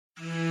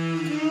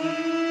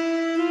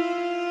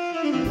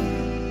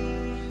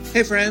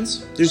Hey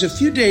friends, there's a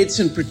few dates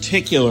in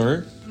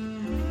particular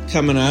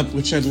coming up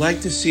which I'd like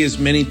to see as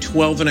many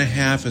 12 and a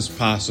half as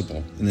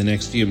possible in the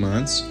next few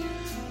months.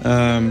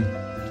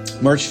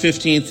 March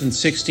 15th and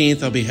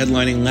 16th, I'll be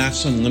headlining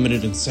Laughs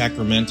Unlimited in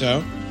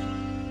Sacramento.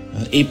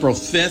 April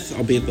 5th,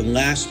 I'll be at the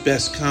Last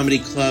Best Comedy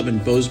Club in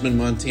Bozeman,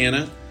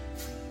 Montana.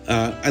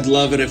 I'd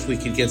love it if we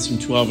could get some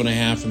 12 and a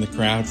half in the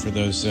crowd for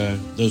those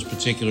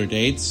particular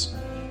dates.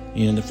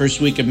 And the first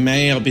week of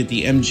May, I'll be at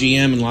the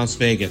MGM in Las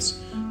Vegas.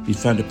 Be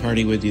fun to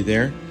party with you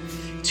there.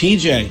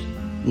 TJ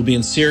will be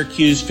in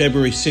Syracuse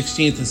February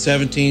 16th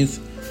and 17th.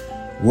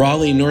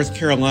 Raleigh, North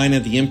Carolina,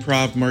 the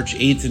Improv March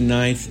 8th and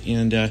 9th.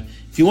 And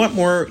if you want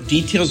more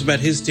details about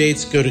his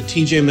dates, go to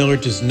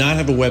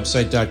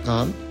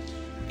tjmillerdoesnothaveawebsite.com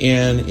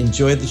and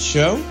enjoy the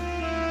show.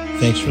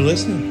 Thanks for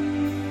listening.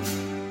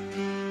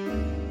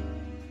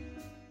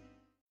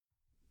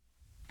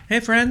 Hey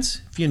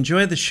friends, if you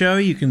enjoy the show,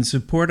 you can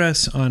support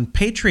us on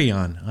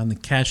Patreon on the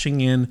Cashing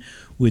In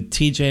with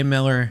TJ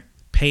Miller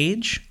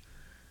page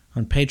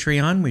on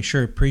Patreon. We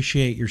sure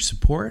appreciate your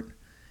support,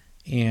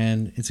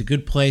 and it's a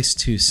good place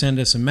to send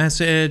us a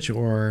message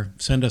or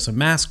send us a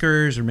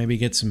maskers or maybe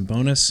get some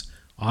bonus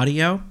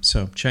audio,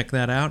 so check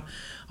that out.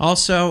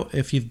 Also,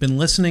 if you've been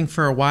listening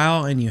for a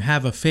while and you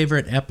have a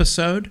favorite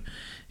episode,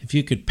 if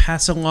you could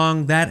pass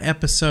along that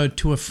episode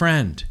to a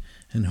friend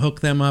and hook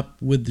them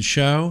up with the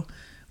show,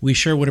 we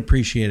sure would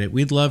appreciate it.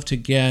 We'd love to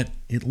get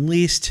at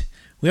least,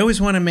 we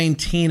always want to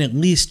maintain at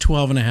least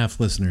 12 and a half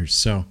listeners.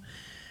 So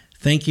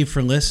thank you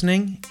for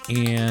listening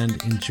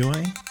and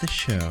enjoy the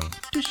show.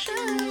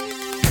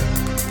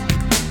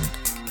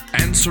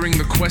 Answering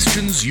the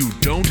questions you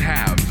don't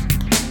have.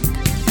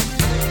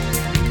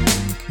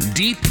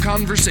 Deep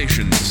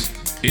conversations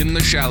in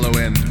the shallow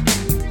end.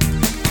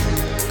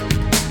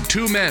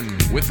 Two men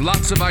with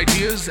lots of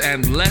ideas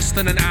and less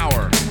than an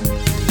hour.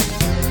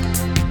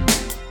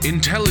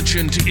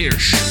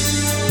 Intelligent-ish.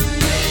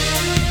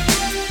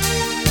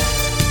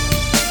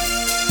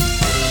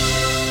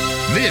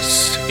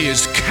 This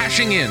is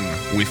Cashing In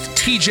with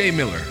TJ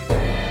Miller.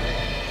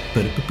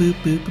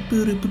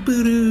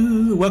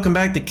 Welcome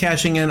back to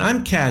Cashing In.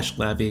 I'm Cash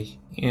Levy,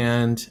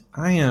 and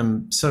I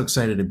am so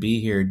excited to be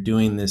here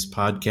doing this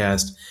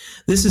podcast.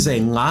 This is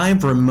a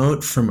live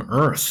remote from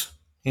Earth.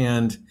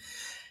 And,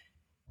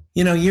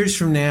 you know, years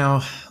from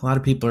now, a lot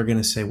of people are going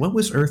to say, what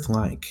was Earth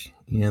like?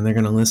 And they're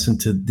going to listen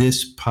to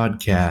this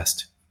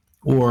podcast,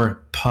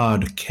 or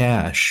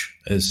podcash,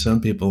 as some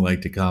people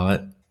like to call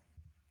it.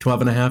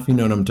 12 and a half, you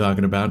know what I'm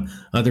talking about.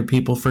 Other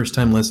people,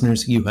 first-time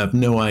listeners, you have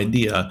no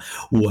idea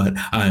what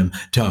I'm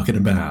talking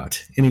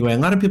about. Anyway, a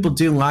lot of people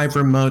do live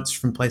remotes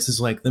from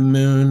places like the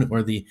moon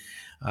or the,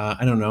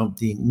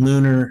 the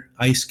lunar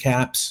ice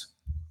caps,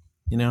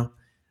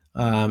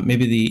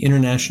 maybe the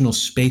International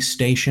Space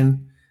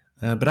Station.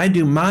 But I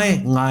do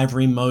my live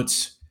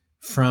remotes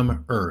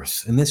from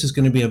Earth. And this is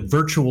going to be a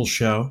virtual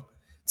show.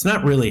 It's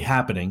not really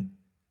happening.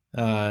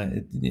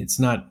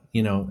 It's not,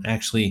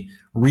 actually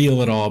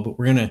real at all, but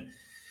we're going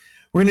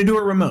to do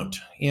a remote.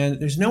 And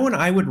there's no one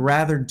I would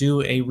rather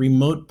do a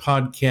remote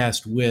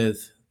podcast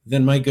with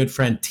than my good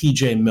friend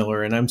TJ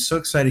Miller. And I'm so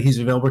excited he's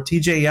available.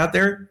 TJ, you out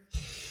there?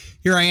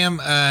 Here I am.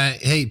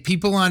 Hey,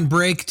 people on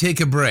break,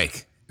 take a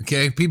break.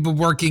 Okay, people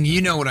working,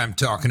 you know what I'm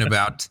talking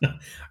about.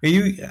 Were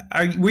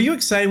you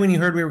excited when you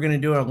heard we were going to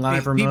do a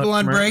live remote? People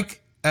on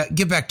break,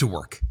 get back to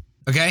work.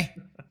 Okay.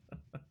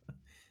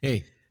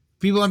 Hey,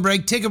 people on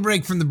break, take a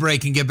break from the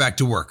break and get back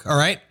to work. All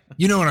right,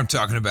 you know what I'm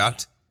talking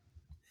about.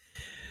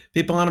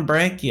 People on a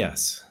break,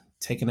 yes.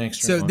 Take an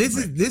extra. So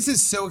this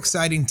is so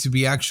exciting to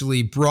be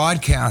actually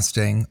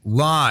broadcasting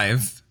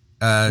live,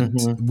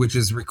 which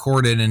is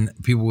recorded and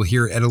people will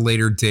hear at a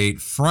later date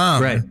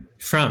from Earth,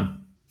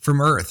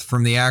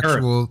 from the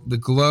actual Earth. The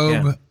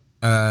globe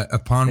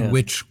upon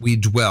which we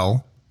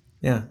dwell.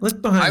 Yeah,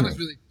 look behind. I was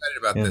really excited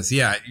about this.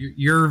 Yeah,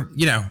 you're.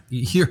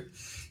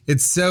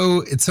 It's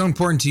so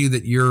important to you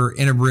that you're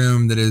in a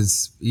room that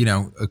is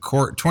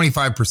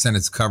 25%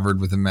 is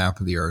covered with a map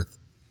of the Earth.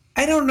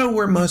 I don't know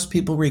where most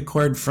people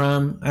record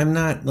from. I'm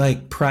not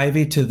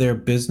privy to their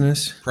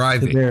business,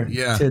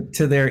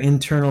 to their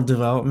internal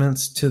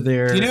developments, to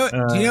their. Do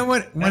you know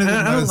what? I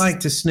don't like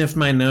to sniff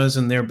my nose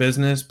in their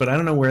business, but I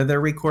don't know where they're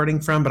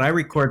recording from. But I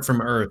record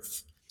from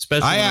Earth,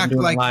 especially. I act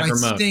like my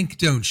remote. Stink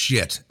don't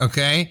shit.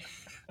 Okay.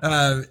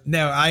 One of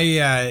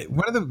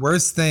the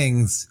worst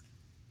things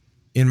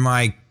in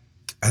my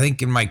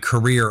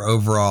career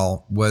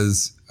overall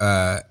was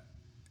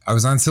I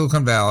was on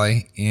Silicon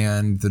Valley,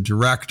 and the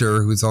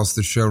director, who's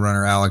also the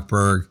showrunner, Alec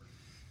Berg,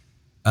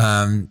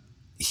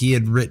 he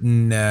had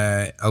written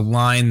a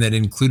line that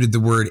included the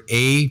word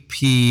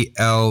APLOMB.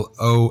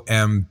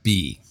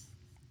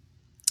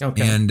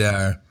 Okay. And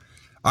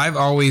I've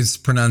always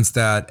pronounced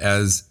that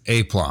as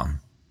aplomb.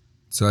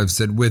 So I've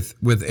said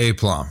with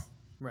aplomb,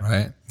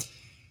 right?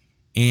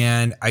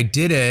 And I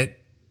did it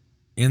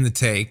in the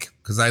take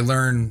because I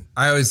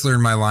always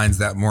learn my lines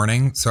that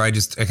morning. So I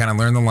kind of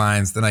learned the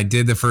lines. Then I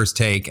did the first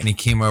take, and he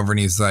came over and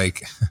he's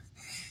like,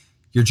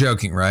 "You're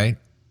joking, right?"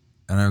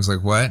 And I was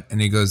like, "What?" And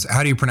he goes,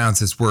 "How do you pronounce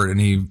this word?"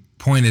 And he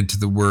pointed to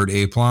the word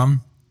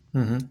aplomb.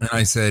 And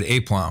I said,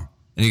 aplomb.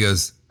 And he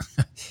goes,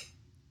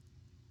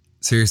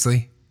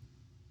 seriously?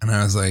 And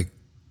I was like,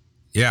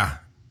 yeah.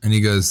 And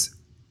he goes,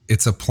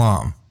 it's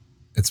aplomb.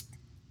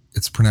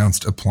 It's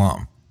pronounced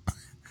aplomb.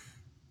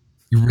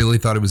 You really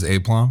thought it was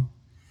aplomb?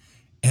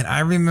 And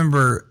I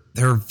remember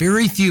there are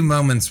very few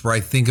moments where I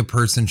think a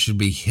person should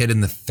be hit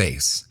in the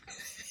face.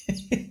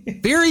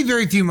 Very,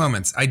 very few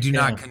moments. I do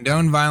not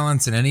condone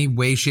violence in any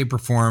way, shape, or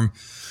form.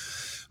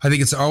 I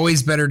think it's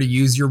always better to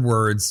use your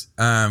words,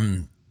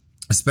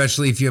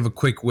 especially if you have a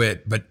quick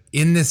wit. But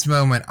in this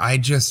moment, I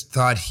just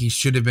thought he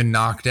should have been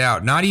knocked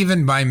out. Not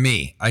even by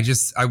me. I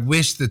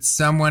wish that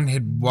someone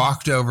had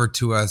walked over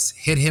to us,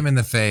 hit him in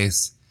the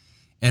face.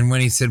 And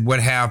when he said, what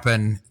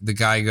happened? The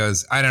guy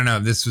goes, I don't know.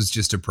 This was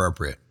just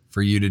appropriate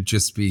for you to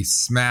just be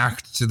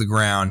smacked to the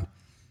ground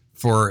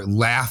for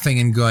laughing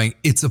and going,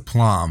 it's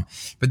aplomb.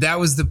 But that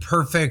was the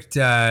perfect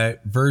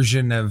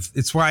version of,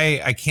 it's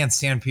why I can't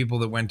stand people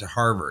that went to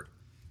Harvard.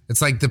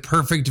 It's like the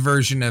perfect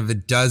version of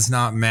it does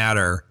not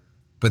matter,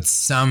 but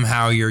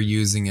somehow you're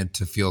using it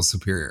to feel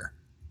superior.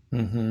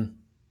 Mm-hmm.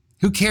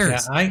 Who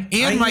cares?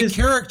 Yeah, my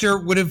character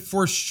would have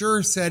for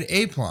sure said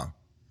aplomb.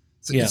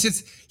 So it's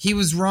just, he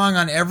was wrong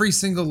on every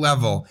single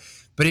level.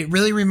 But it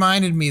really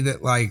reminded me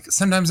that, like,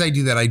 sometimes I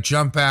do that. I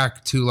jump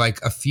back to like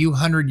a few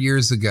hundred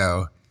years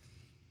ago.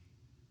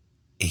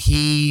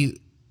 He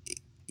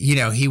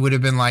would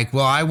have been like,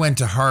 well, I went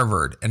to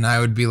Harvard, and I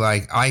would be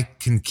like, I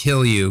can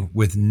kill you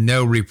with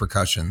no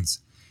repercussions.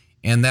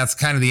 And that's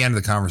kind of the end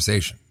of the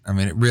conversation. I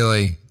mean, it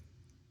really,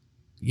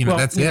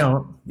 that's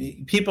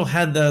it. People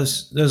had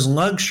those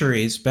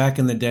luxuries back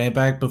in the day,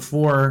 back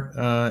before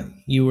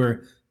you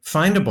were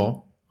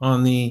findable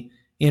on the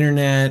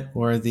internet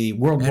or the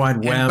World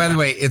Wide Web. And by the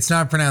way, it's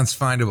not pronounced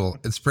findable.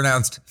 It's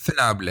pronounced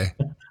finable.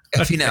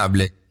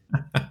 Finable.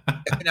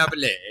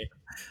 Finable.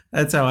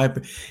 That's how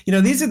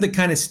these are the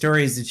kind of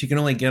stories that you can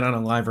only get on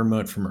a live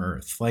remote from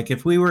Earth. Like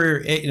if we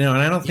were, and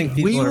I don't think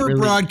people we were really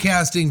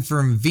broadcasting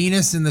from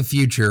Venus in the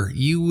future,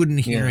 you wouldn't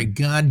hear a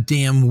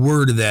goddamn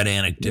word of that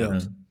anecdote.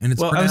 Yeah. And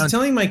it's I was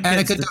telling my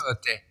kids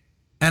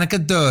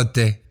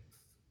anecdote.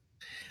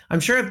 I'm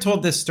sure I've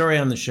told this story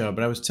on the show,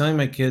 but I was telling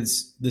my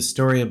kids this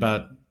story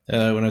about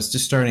when I was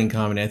just starting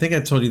comedy. I think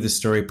I've told you this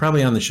story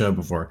probably on the show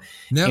before.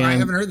 No, I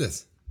haven't heard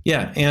this.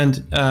 Yeah, and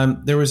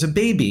there was a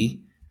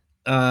baby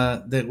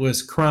that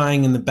was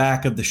crying in the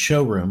back of the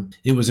showroom.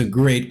 It was a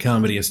great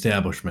comedy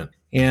establishment.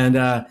 And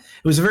it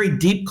was a very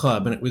deep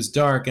club, and it was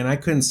dark, and I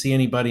couldn't see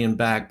anybody in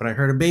back, but I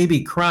heard a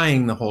baby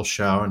crying the whole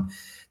show. And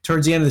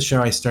towards the end of the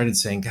show, I started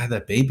saying, God,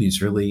 that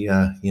baby's really,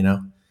 I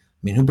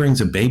mean, who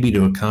brings a baby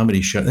to a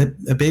comedy show?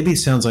 A baby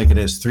sounds like it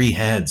has 3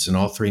 heads and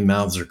all 3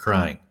 mouths are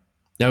crying.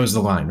 That was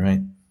the line, right?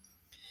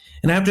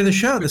 And after the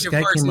show, this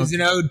guy came up. Is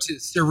an ode to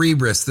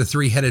Cerberus, the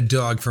 3-headed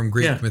dog from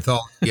Greek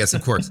mythology. Yes,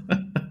 of course.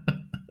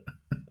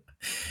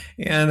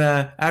 And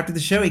after the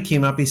show, he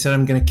came up. He said,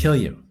 I'm going to kill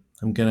you.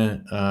 I'm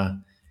going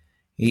to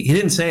he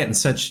didn't say it in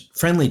such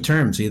friendly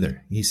terms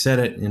either. He said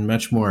it in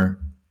much more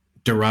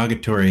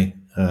derogatory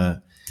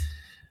in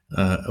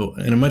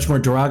a much more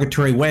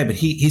derogatory way, but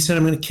he said,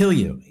 I'm going to kill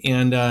you.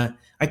 And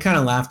I kind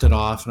of laughed it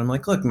off. And I'm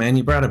like, look, man,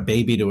 you brought a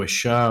baby to a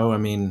show. I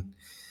mean,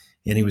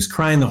 and he was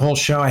crying the whole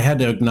show. I had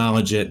to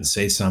acknowledge it and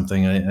say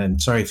something. I'm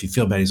sorry if you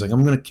feel bad. He's like,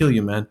 I'm going to kill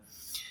you, man.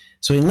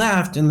 So he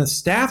left, and the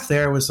staff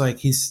there was like,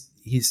 he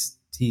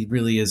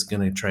really is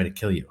going to try to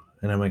kill you.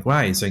 And I'm like,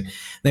 why? He's like,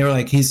 they were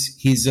like,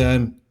 he's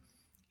in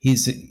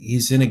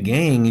a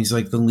gang. He's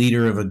like the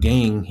leader of a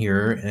gang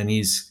here, and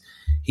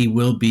he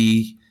will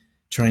be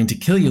trying to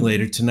kill you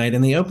later tonight.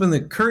 And they opened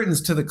the curtains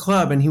to the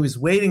club, and he was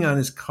waiting on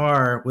his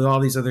car with all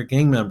these other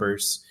gang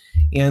members,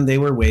 and they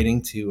were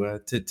waiting to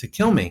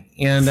kill me.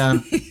 And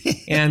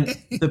and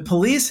the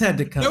police had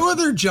to come. No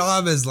other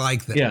job is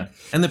like that. Yeah,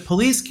 and the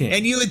police came.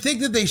 And you would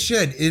think that they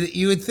should.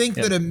 You would think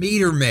that a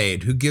meter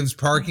maid who gives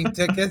parking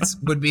tickets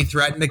would be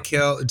threatened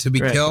to be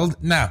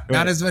killed. No,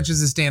 not as much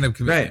as a stand-up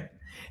comedian. Right.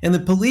 And the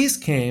police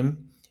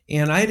came.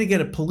 And I had to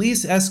get a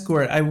police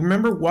escort. I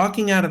remember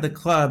walking out of the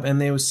club,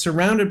 and they was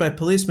surrounded by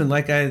policemen,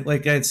 like I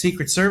had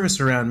Secret Service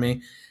around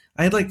me.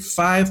 I had like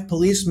 5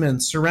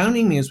 policemen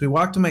surrounding me as we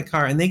walked to my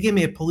car, and they gave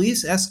me a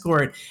police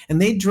escort, and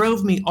they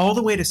drove me all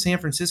the way to San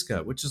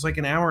Francisco, which is like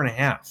an hour and a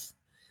half.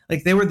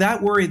 Like they were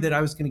that worried that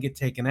I was going to get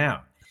taken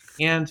out.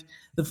 And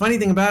the funny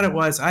thing about it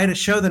was I had a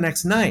show the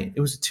next night.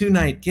 It was a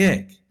 2-night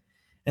gig,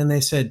 and they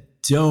said,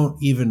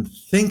 don't even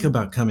think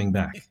about coming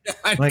back.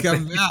 Like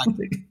come back.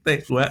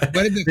 What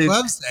did the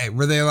club say?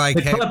 Were they like,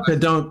 the club said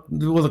don't?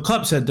 Well, the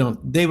club said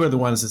don't. They were the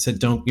ones that said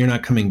don't. You're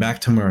not coming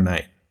back tomorrow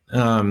night.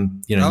 I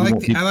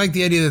like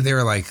the idea that they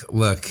were like,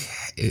 look,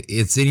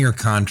 it's in your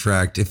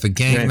contract. If a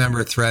gang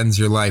member threatens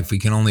your life, we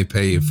can only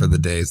pay you for the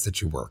days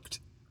that you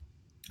worked.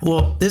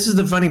 Well, this is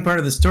the funny part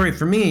of the story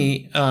for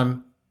me.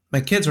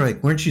 My kids were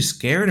like, weren't you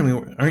scared? I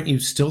mean, aren't you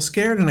still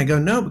scared? And I go,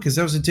 no, because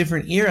that was a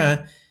different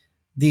era.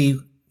 They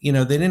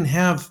didn't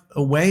have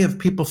a way of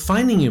people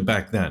finding you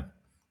back then.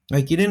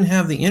 Like you didn't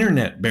have the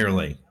internet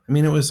barely. I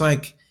mean, it was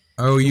like,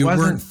 oh, you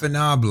weren't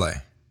finable.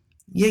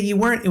 Yeah, you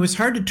weren't. It was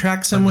hard to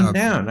track someone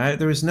down.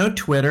 There was no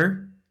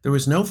Twitter. There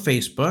was no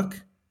Facebook.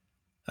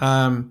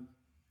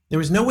 there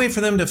was no way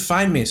for them to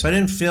find me. So I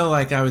didn't feel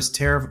like I was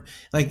terrible.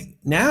 Like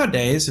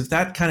nowadays, if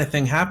that kind of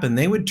thing happened,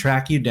 they would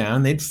track you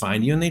down, they'd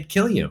find you, and they'd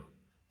kill you.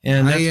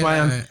 And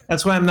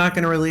that's why I'm not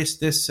going to release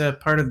this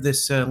part of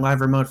this live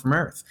remote from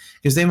Earth,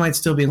 because they might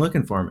still be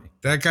looking for me.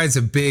 That guy's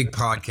a big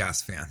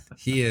podcast fan.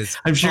 He is.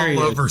 I'm sure all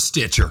over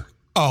Stitcher,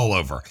 all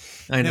over.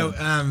 I know.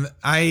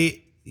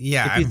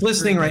 If he's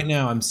listening right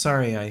now, I'm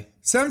sorry.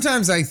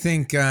 Sometimes I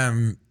think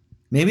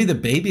maybe the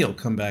baby will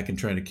come back and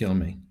try to kill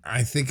me.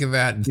 I think of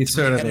that He's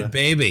sort of a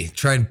baby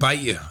try and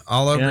bite you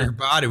all over your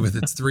body with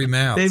its 3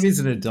 mouths. Baby's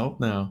an adult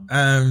now.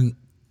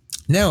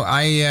 No,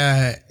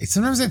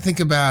 sometimes I think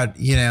about,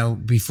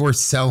 before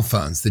cell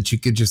phones, that you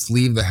could just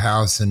leave the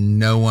house and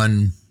no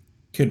one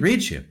could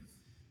reach you,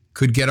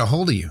 could get a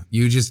hold of you.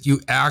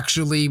 You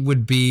actually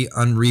would be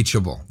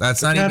unreachable.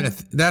 That's not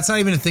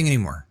even a thing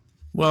anymore.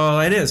 Well,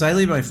 it is. I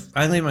leave my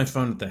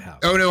phone at the house.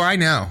 Oh no, I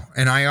know,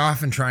 and I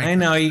often try. I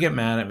know you get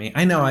mad at me.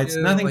 I know it's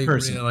nothing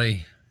personal.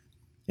 Really,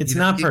 it's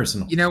not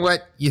personal. You know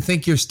what? You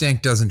think your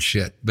stink doesn't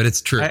shit, but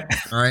it's true.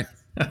 All right.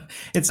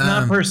 It's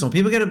not personal.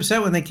 People get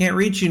upset when they can't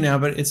reach you now,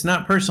 but it's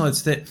not personal.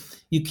 It's that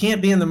you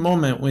can't be in the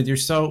moment with your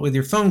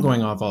phone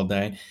going off all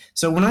day.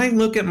 So when I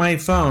look at my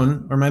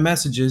phone or my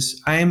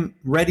messages, I'm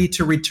ready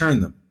to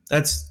return them.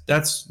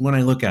 That's when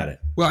I look at it.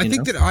 Well, I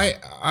think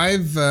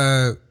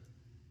that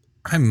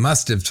I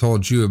must have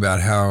told you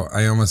about how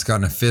I almost got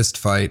in a fist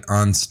fight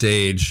on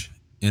stage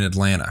in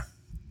Atlanta.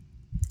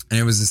 And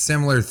it was a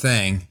similar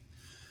thing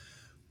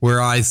where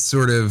I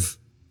sort of,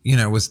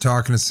 was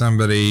talking to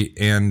somebody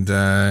and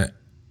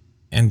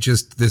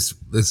just this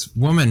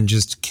woman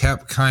just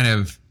kept kind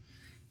of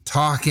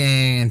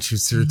talking, and she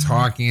was sort of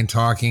talking and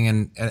talking,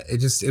 and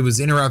it was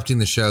interrupting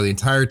the show the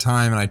entire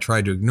time, and I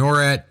tried to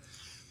ignore it.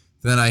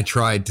 Then I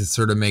tried to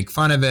sort of make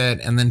fun of it.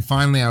 And then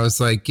finally I was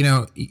like,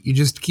 you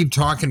just keep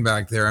talking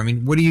back there. I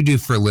mean, what do you do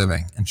for a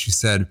living? And she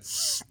said,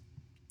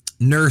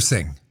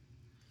 nursing.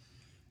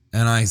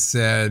 And I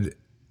said,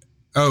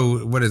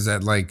 oh, what is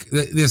that? Like,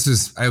 this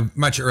was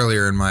much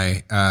earlier in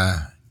my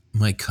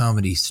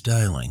comedy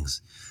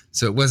stylings.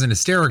 So it wasn't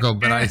hysterical,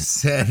 but I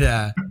said,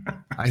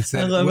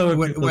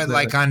 what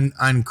like on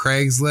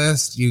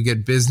Craigslist, you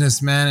get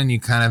businessmen and you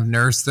kind of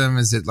nurse them.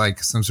 Is it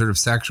like some sort of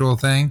sexual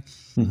thing?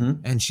 Mm-hmm.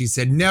 And she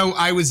said, no,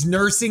 I was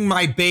nursing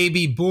my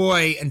baby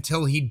boy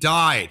until he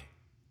died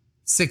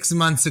 6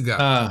 months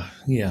ago.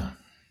 Yeah.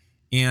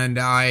 And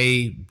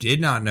I did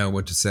not know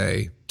what to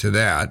say to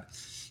that,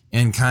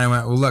 and kind of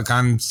went, well, look,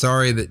 I'm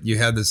sorry that you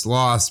had this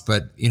loss,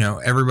 but,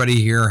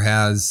 everybody here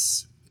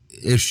has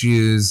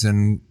issues,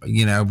 and, but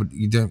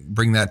you don't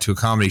bring that to a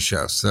comedy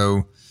show.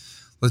 So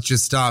let's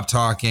just stop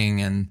talking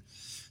and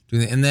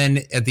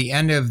then at the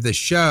end of the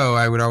show,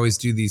 I would always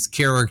do these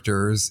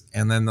characters.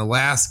 And then the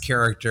last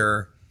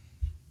character,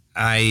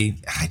 I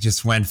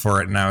just went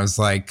for it. And I was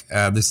like,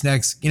 this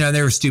next,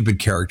 they were stupid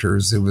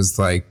characters. It was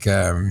like,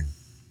 I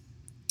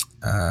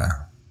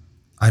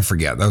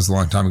forget. That was a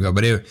long time ago.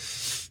 But it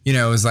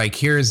was like,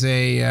 here's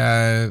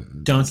a...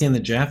 Donkey and the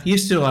Jeff. You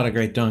used to do a lot of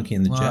great Donkey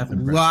and the Jeff. A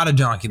lot of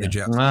Donkey and the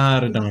Jeff. A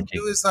lot of Donkey.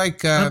 It was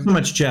like... not so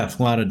much Jeff,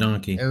 a lot of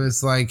Donkey. It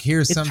was like,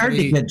 here's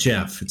somebody... It's hard to get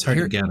Jeff. It's hard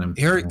to get him.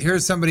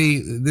 Here's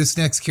somebody... This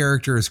next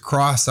character is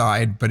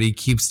cross-eyed, but he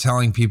keeps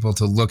telling people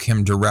to look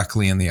him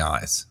directly in the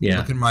eyes. Yeah.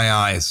 Look in my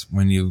eyes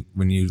when you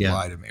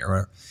lie to me or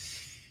whatever.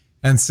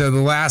 And so the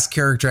last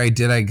character I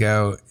did, I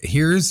go,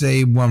 here's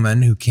a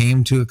woman who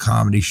came to a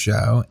comedy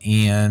show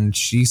and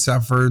she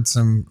suffered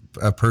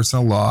a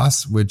personal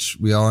loss, which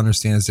we all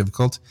understand is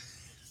difficult.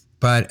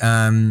 But,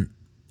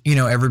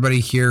 everybody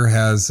here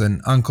has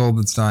an uncle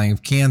that's dying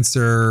of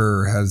cancer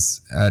or has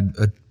had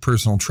a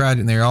personal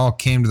tragedy, and they all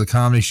came to the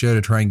comedy show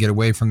to try and get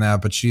away from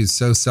that. But she is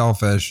so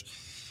selfish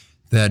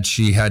that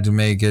she had to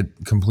make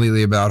it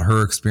completely about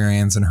her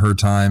experience and her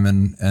time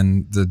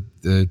and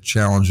the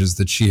challenges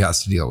that she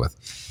has to deal with.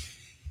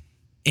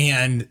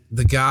 And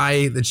the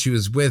guy that she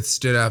was with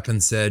stood up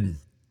and said,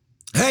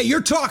 hey,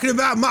 you're talking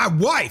about my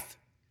wife.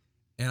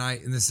 And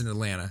this is in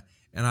Atlanta.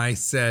 And I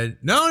said,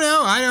 no,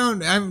 I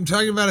don't. I'm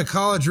talking about a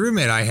college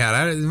roommate I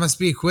had. It must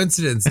be a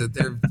coincidence that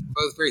they're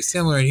both very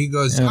similar. And he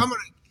goes, I'm going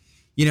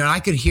to, and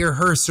I could hear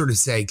her sort of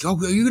say, oh,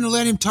 are you going to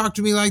let him talk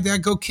to me like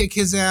that? Go kick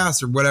his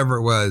ass or whatever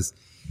it was.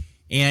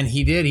 And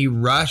he did. He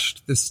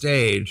rushed the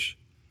stage.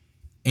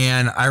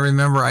 And I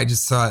remember I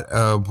just thought,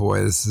 oh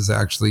boy, this is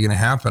actually going to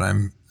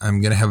happen.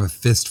 I'm going to have a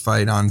fist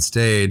fight on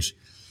stage.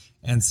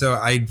 And so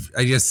I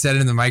just said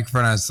in the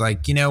microphone, I was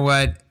like, you know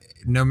what?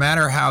 No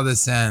matter how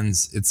this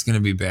ends, it's going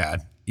to be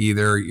bad.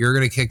 Either you're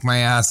going to kick my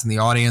ass and the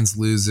audience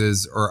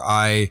loses, or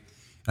I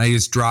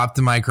just dropped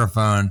the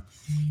microphone.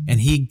 And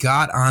he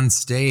got on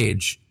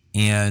stage,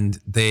 and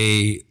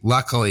they,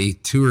 luckily,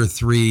 2 or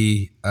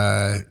 3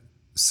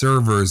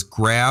 servers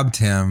grabbed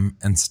him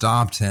and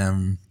stopped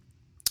him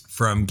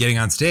from getting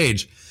on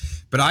stage.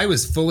 But I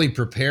was fully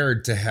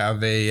prepared to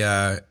have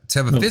a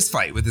fist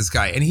fight with this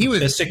guy, and he was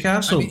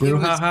fisticuffs,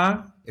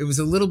 brouhaha. It was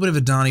a little bit of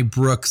a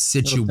Donnybrook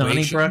situation.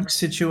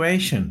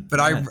 But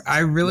yes. I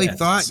really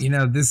thought,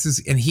 this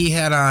is, and he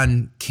had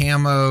on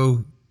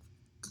camo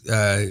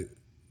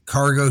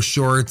cargo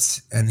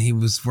shorts and he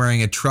was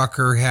wearing a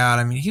trucker hat.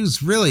 I mean, he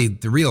was really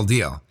the real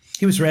deal.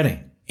 He was ready.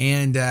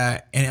 And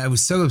it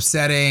was so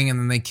upsetting. And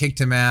then they kicked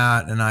him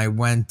out. And I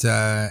went,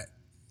 after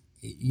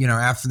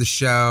the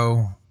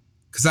show,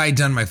 because I had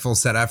done my full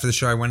set. After the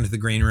show, I went into the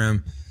green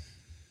room.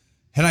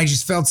 And I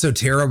just felt so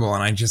terrible.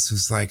 And I just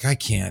was like, I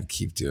can't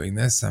keep doing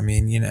this. I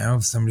mean,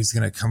 if somebody's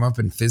going to come up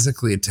and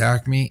physically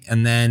attack me.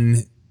 And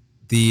then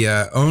the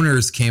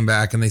owners came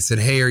back and they said,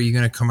 hey, are you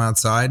going to come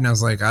outside? And I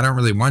was like, I don't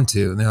really want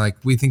to. And they're like,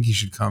 we think you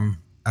should come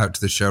out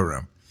to the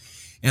showroom.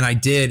 And I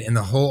did. And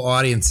the whole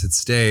audience had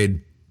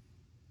stayed.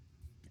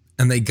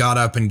 And they got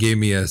up and gave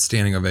me a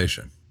standing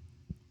ovation.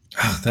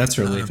 Oh, that's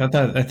relief. I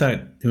thought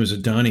it was a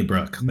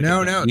Donnybrook.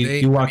 No.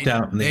 You walked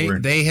out and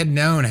they had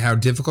known how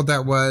difficult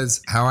that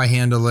was, how I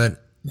handled it.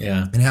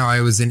 Yeah. And how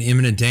I was in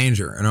imminent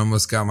danger and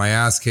almost got my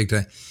ass kicked.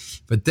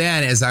 But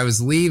then as I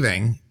was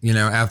leaving,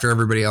 after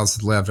everybody else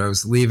had left, I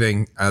was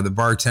leaving. The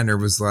bartender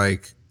was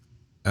like,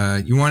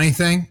 you want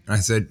anything? And I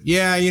said,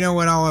 yeah, you know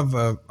what? I'll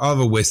have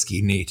a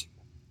whiskey. Neat.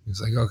 He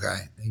was like,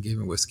 okay. And he gave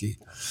me whiskey.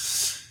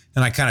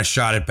 And I kind of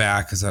shot it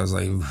back because I was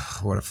like,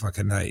 what a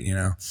fucking night,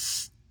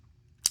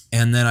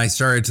 And then I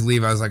started to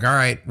leave. I was like, all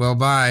right, well,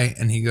 bye.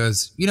 And he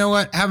goes, you know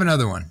what? Have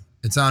another one.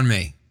 It's on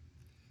me.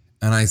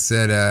 And I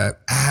said,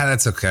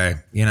 that's okay.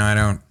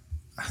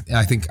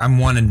 I think I'm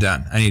one and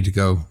done. I need to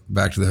go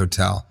back to the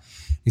hotel.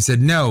 He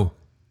said, no,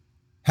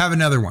 have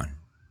another one.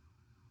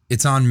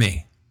 It's on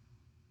me.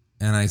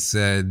 And I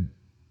said,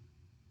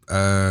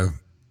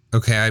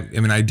 okay.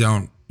 I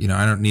don't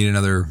need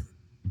another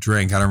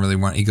drink. I don't really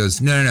want. He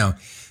goes, no.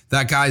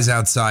 That guy's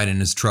outside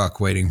in his truck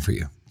waiting for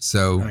you.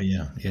 So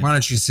why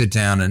don't you sit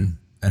down and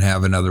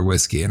have another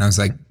whiskey? And I was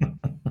like,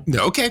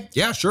 okay,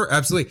 yeah, sure,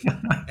 absolutely.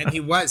 And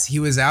he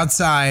was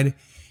outside.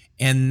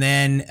 And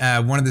then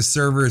one of the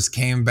servers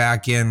came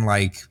back in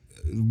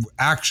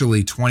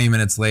actually 20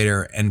 minutes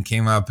later and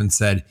came up and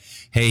said,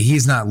 hey,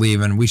 he's not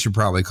leaving. We should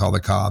probably call the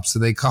cops. So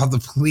they called the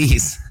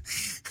police.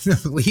 The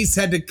police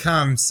had to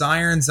come,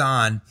 sirens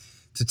on,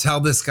 to tell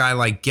this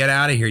guy, get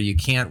out of here. You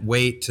can't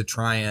wait to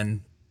try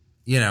and,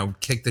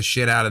 kick the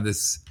shit out of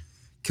this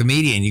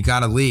comedian. You got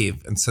to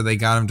leave. And so they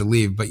got him to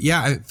leave. But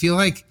yeah, I feel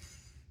like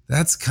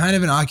that's kind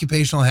of an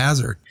occupational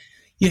hazard.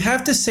 You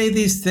have to say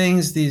these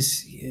things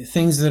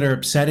that are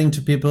upsetting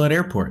to people at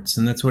airports.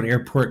 And that's what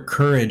airport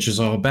courage is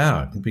all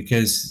about.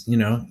 Because,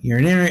 you're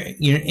in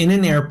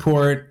an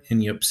airport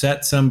and you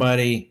upset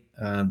somebody.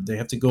 They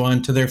have to go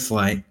on to their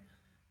flight.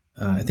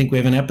 I think we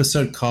have an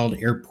episode called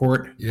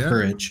Airport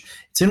Courage.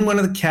 It's in one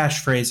of the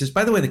cash phrases.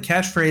 By the way, the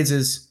cash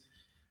phrases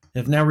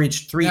have now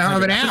reached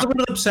 300. I was a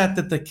little upset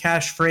that the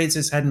cash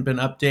phrases hadn't been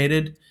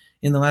updated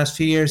in the last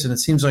few years, and it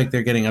seems like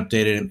they're getting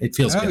updated. It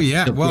feels good. Oh,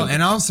 yeah. Well,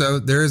 and also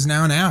there is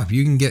now an app.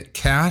 You can get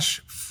Cash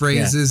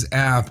Phrases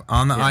app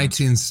on the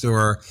iTunes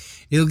store.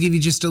 It'll give you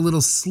just a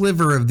little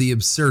sliver of the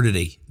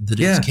absurdity that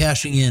is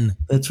cashing in.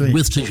 That's right.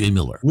 With TJ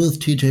Miller.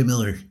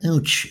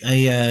 Ouch.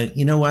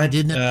 You know what?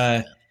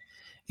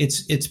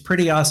 It's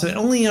pretty awesome.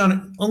 Only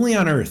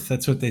on Earth.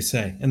 That's what they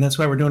say, and that's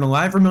why we're doing a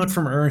live remote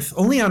from Earth.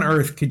 Only on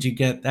Earth could you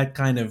get that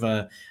kind of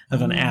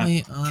an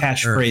app.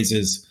 Cash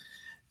Phrases.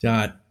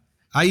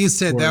 I used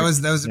to. That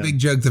was a big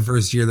joke the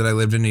first year that I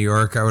lived in New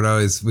York. I would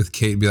always with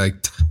Kate be like,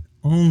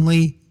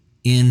 only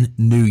in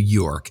New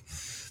York,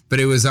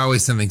 but it was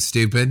always something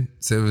stupid.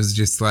 So it was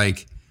just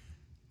like,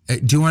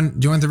 do you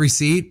want the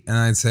receipt? And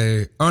I'd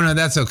say, oh no,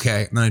 that's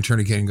okay. And then I turn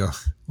to Kate and go,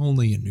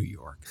 only in New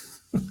York.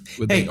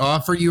 Would they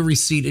offer you a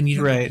receipt and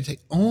you don't take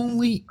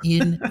only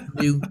in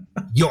New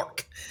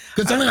York?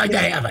 Because something like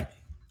that happened.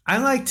 I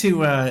like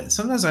to,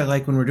 sometimes I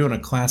like when we're doing a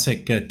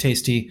classic,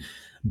 tasty,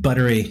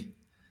 buttery,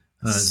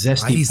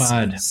 zesty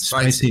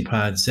spicy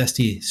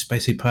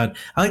pod.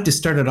 I like to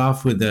start it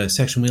off with a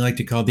section we like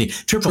to call the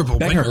Triple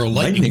Banger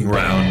Lightning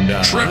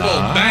Round. Triple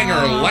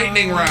Banger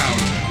Lightning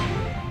Round.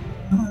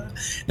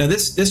 Now,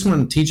 this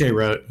one TJ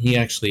wrote, he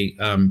actually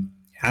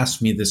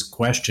asked me this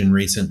question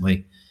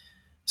recently.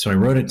 So I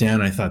wrote it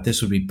down. I thought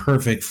this would be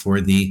perfect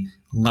for the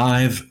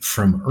live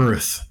from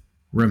Earth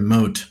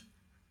remote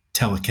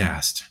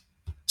telecast.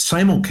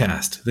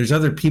 Simulcast. There's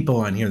other people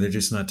on here. They're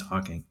just not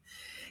talking.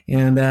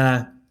 And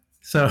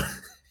so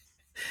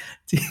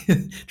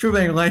True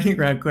Banger Lightning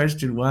Round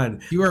question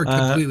 1. You are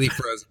completely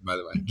frozen, by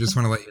the way. Just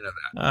want to let you know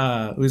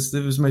that.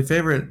 It was my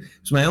favorite.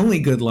 It was my only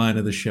good line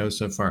of the show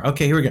so far.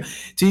 Okay, here we go.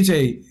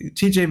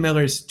 TJ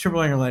Miller's Triple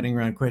Banger Lightning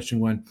Round question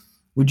 1.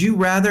 Would you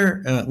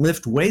rather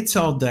lift weights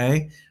all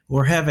day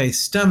or have a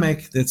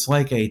stomach that's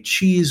like a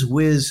Cheese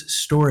Whiz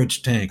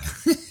storage tank?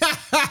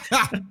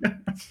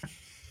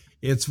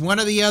 It's one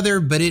or the other,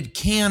 but it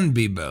can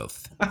be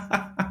both.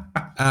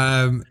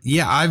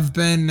 I've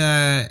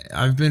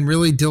been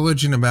really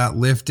diligent about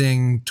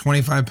lifting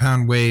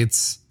 25-pound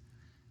weights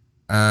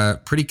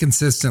pretty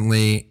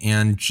consistently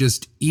and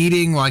just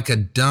eating like a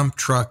dump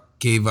truck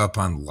gave up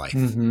on life.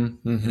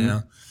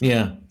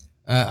 Yeah.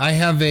 I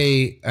have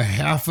a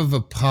half of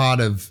a pot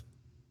of,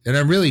 and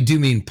I really do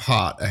mean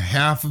pot, a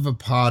half of a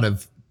pot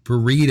of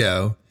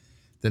burrito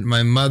that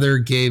my mother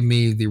gave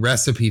me the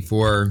recipe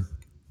for,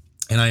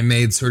 and I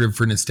made sort of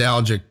for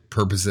nostalgic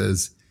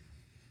purposes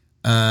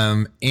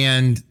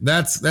And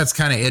that's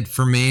kind of it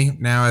for me.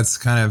 Now it's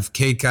kind of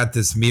Kate got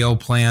this meal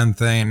plan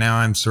thing, and now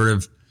I'm sort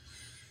of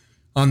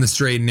on the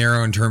straight and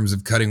narrow in terms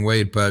of cutting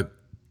weight. But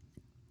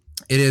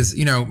it is,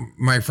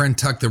 my friend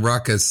Tuck the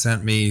Ruckus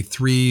sent me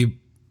 3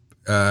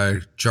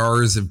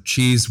 jars of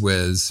Cheese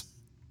Whiz,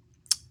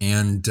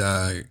 and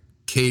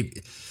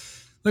Kate.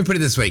 Let me put it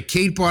this way: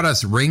 Kate bought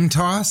us ring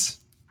toss,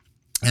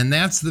 and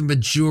that's the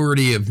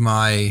majority of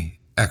my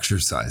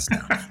exercise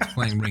now,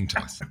 playing ring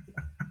toss.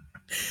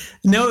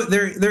 No,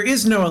 there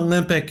is no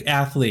Olympic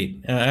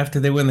athlete after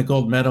they win the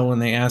gold medal when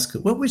they ask,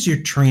 what was your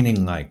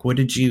training like? How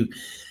did you,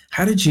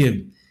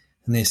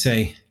 and they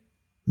say,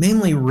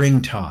 mainly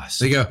ring toss.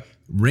 They go,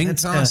 ring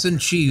toss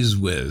and Cheese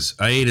Whiz.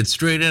 I ate it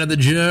straight out of the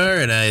jar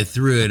and I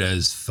threw it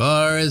as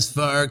far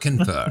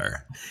can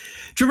far.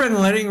 True Brand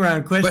Lightning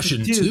Round,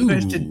 question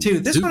two.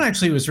 This one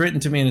actually was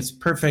written to me and it's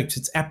perfect.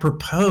 It's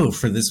apropos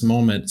for this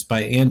moment. It's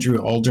by Andrew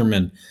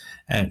Alderman.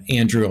 At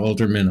Andrew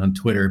Alderman on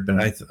Twitter, but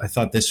I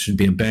thought this should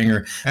be a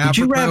banger. Would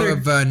you rather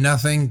of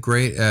Nothing?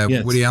 Great,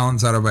 yes. Woody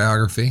Allen's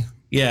autobiography.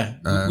 Yeah,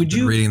 would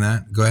you reading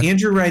that? Go ahead.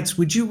 Andrew writes,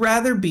 "Would you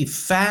rather be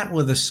fat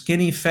with a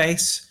skinny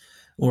face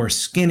or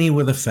skinny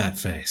with a fat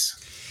face?"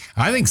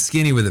 I think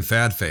skinny with a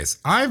fat face.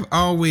 I've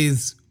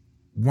always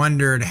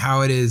wondered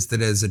how it is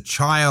that as a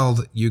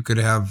child you could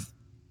have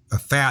a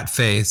fat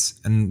face,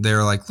 and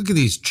they're like, "Look at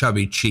these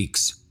chubby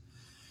cheeks."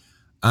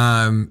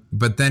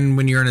 But then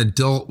when you're an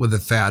adult with a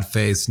fat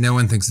face, no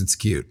one thinks it's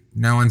cute.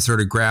 No one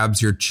sort of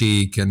grabs your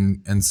cheek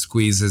and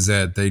squeezes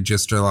it. They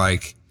just are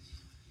like,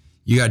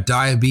 you got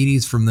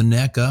diabetes from the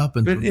neck up.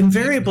 And but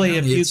invariably,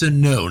 it's a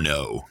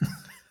no.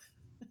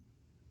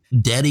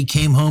 Daddy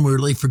came home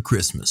early for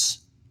Christmas.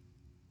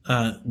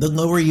 The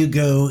lower you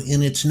go,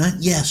 and it's not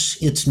yes,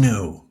 it's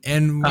no.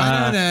 And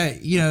why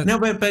not, no,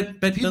 but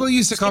people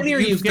used to call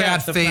you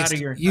fat-faced,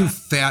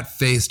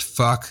 fat-faced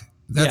fuck.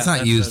 That's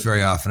not used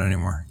very often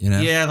anymore,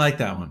 Yeah, I like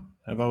that one.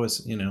 I've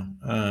always,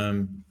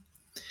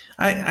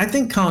 I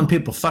think calling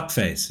people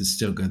fuckface is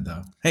still good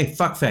though. Hey,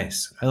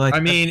 fuckface. I like.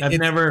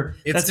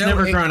 That's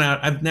never grown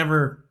out. I've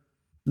never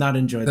not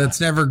enjoyed that. That's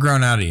never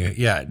grown out of you.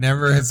 Yeah, it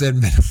never has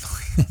been.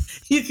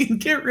 You can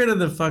get rid of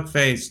the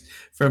fuckface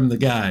from the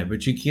guy,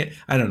 but you can't.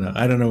 I don't know.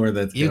 I don't know where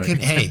that's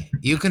going.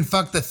 You can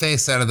fuck the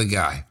face out of the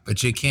guy,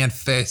 but you can't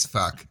face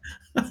fuck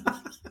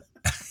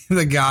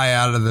the guy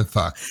out of the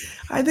fuck.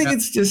 I think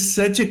it's just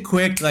such a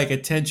quick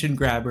attention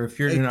grabber if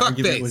you're in an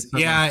argument with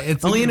someone. Yeah,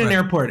 it's only in an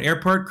airport.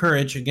 Airport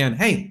courage again.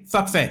 Hey,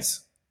 fuck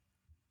face.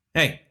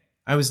 Hey,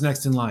 I was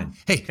next in line.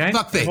 Hey,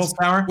 fuck face. Full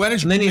power.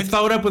 And then you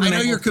follow it up with I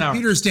know your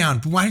computer's down,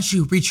 but why don't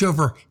you reach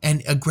over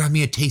and grab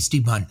me a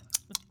tasty bun?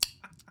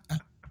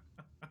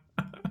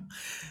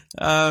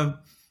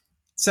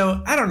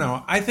 So I don't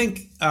know. I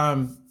think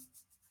that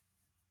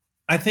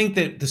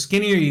the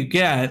skinnier you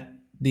get,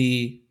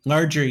 the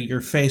larger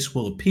your face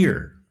will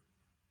appear.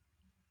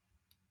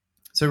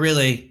 So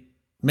really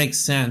makes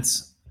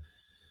sense.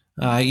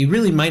 You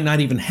really might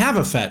not even have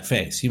a fat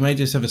face. You might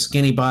just have a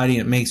skinny body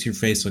and it makes your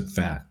face look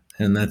fat,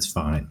 and that's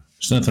fine.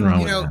 There's nothing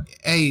wrong with that.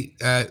 Hey,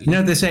 you know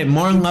what they say?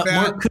 More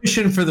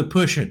cushion for the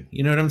pushing.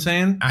 You know what I'm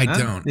saying? I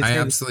don't. I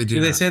absolutely do.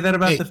 Do they say that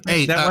about the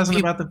face? That wasn't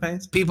about the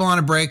face? People on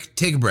a break,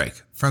 take a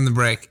break from the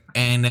break.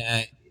 And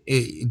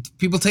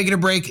people taking a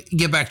break,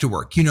 get back to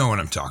work. You know what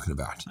I'm talking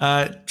about.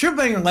 Triple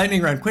Banger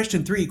Lightning Round.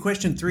 Question three.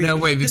 No,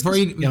 wait. Before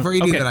you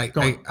do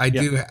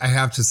that, I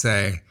have to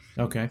say.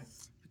 Okay.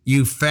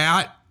 You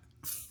fat-faced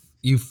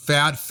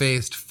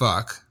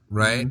fuck,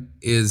 right? Mm-hmm.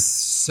 Is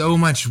so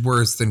much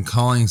worse than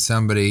calling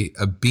somebody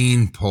a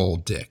beanpole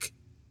dick.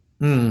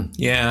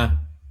 Yeah.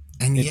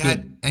 And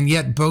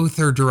yet both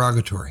are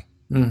derogatory.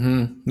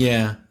 Mm-hmm.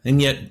 Yeah.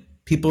 And yet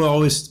people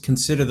always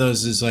consider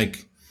those as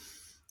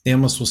they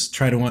almost will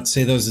try to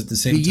say those at the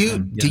same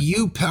time. Do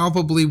you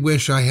palpably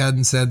wish I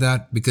hadn't said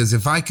that? Because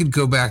if I could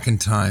go back in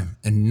time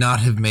and not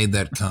have made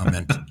that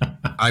comment,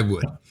 I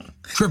would.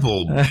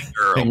 Triple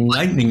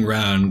Lightning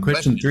Round.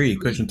 Question three.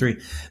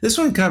 This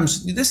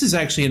is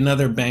actually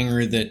another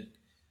banger that,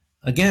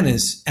 again,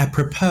 is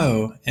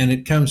apropos, and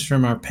it comes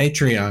from our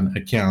Patreon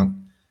account.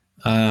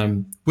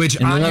 Which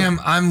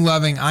I'm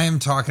loving. I am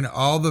talking to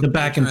all the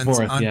back and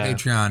forth on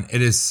Patreon.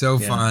 It is so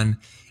fun.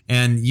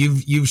 And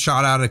you've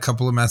shot out a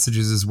couple of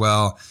messages as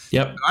well.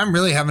 Yep. I'm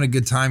really having a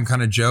good time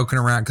kind of joking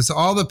around because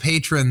all the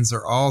patrons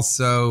are all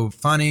so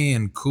funny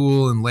and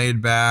cool and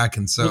laid back.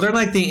 And so they're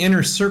like the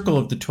inner circle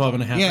of the 12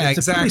 and a half. Yeah,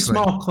 it's a pretty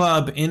small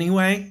club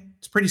anyway.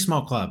 It's a pretty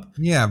small club.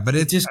 Yeah, but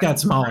it just got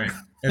smaller.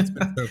 It's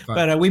been so fun.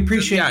 But we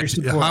appreciate your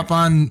support. Hop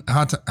on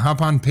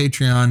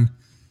Patreon.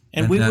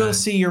 And we will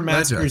see your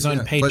maskers on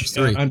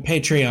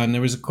Patreon.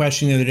 There was a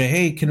question the other day.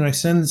 Hey, can I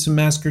send some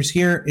maskers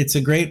here? It's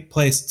a great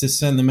place to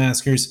send the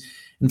maskers.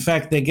 In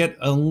fact, they get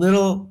a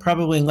little,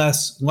 probably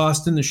less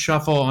lost in the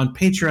shuffle on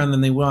Patreon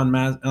than they will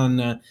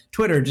on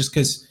Twitter, just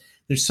because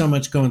there's so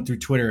much going through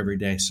Twitter every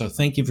day. So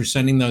thank you for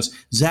sending those.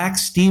 Zach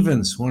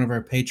Stevens, one of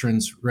our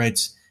patrons,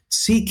 writes,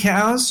 sea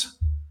cows,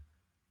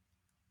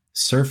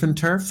 surf and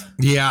turf.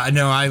 Yeah,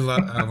 no, I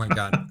love, oh my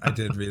God, I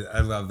did read that. I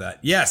love that.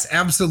 Yes,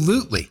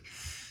 absolutely.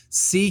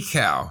 Sea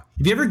cow.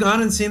 Have you ever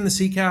gone and seen the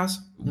sea cows?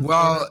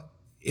 Well,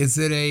 is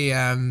it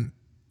a?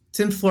 It's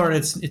in Florida.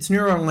 It's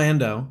near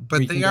Orlando.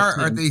 But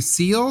are they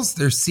seals?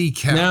 They're sea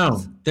cows.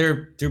 No,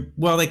 they're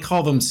well, they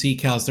call them sea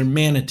cows. They're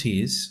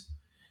manatees.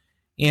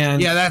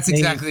 And yeah, that's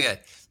exactly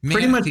it.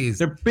 Manatees.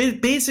 Pretty much, they're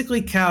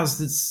basically cows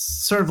that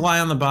sort of lie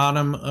on the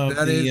bottom of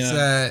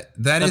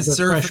that is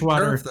surf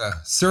freshwater. And turf,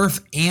 surf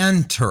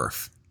and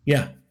turf.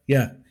 Yeah.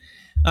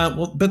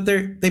 But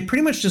they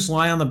pretty much just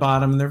lie on the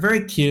bottom, and they're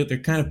very cute. They're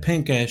kind of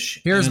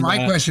pinkish. Here's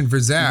my question for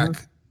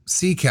Zach: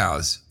 sea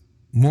cows,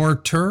 more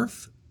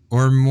turf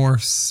or more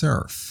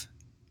surf?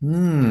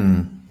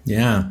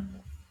 Yeah.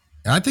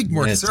 I think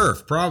more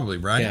surf, probably,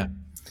 right? Yeah.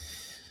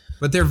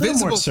 But they're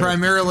visible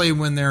primarily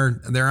when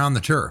they're on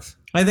the turf.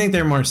 I think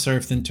they're more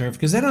surf than turf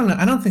because I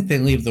don't think they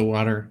leave the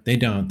water. They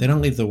don't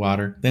leave the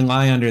water. They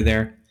lie under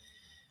there.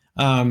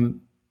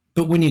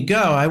 But when you go,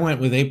 I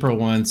went with April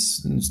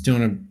once and was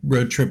doing a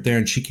road trip there,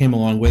 and she came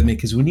along with me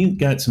because when you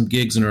got some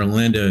gigs in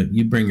Orlando,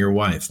 you bring your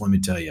wife, let me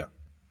tell you.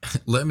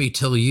 Let me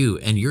tell you,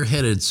 and you're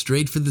headed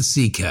straight for the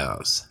sea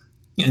cows.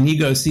 And you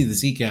go see the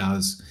sea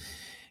cows.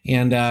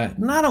 And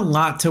not a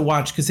lot to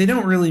watch because they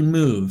don't really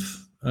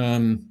move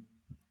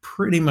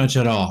pretty much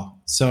at all.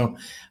 So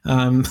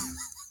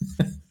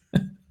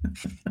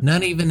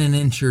not even an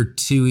inch or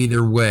two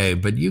either way,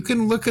 but you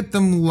can look at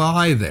them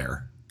lie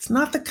there. It's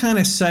not the kind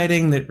of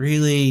sighting that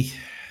really,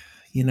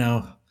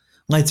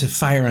 lights a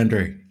fire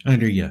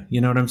under you. You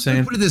know what I'm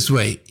saying? Put it this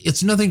way.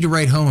 It's nothing to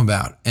write home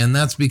about. And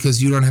that's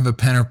because you don't have a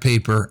pen or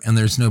paper and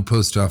there's no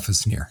post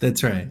office near.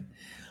 That's right.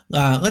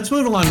 Let's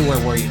move along to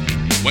Where Were You?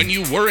 When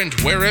you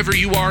weren't wherever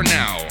you are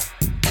now,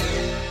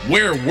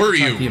 where were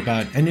you?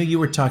 I knew you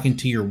were talking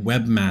to your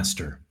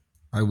webmaster.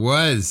 I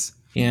was.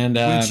 And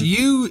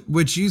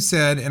which you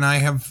said, and I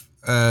have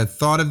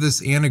thought of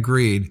this and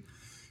agreed,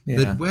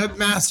 that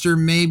webmaster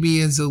maybe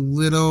is a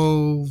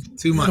little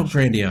too much. Little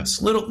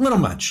grandiose.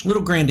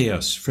 Little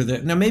grandiose for the.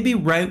 Now, maybe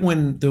right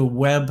when the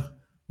web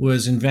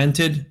was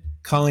invented,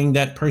 calling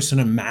that person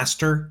a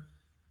master,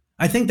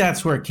 I think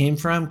that's where it came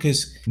from.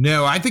 Because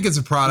no, I think it's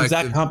a product. Is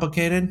that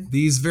complicated?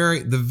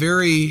 The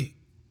very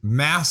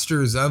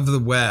masters of the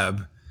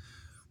web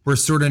were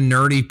sort of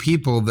nerdy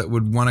people that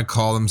would want to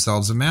call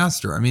themselves a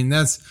master. I mean,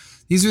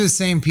 these are the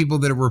same people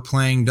that were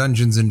playing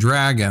Dungeons and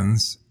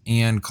Dragons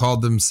and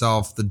called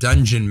themselves the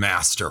Dungeon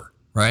Master,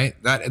 right?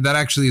 That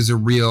actually is a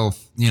real,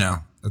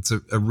 that's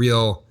a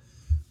real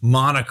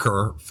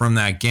moniker from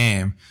that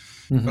game.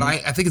 Mm-hmm. But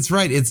I think it's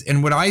right.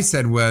 And what I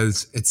said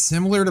was it's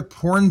similar to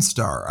porn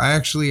star. I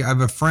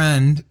have a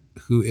friend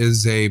who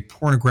is a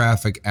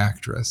pornographic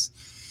actress.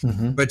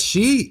 Mm-hmm. But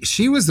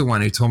she was the one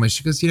who told me,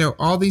 she goes,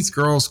 all these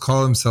girls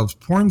call themselves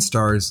porn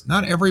stars.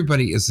 Not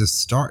everybody is a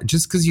star.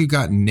 Just because you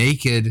got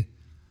naked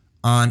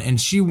on,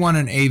 and she won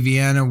an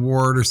AVN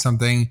award or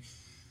something.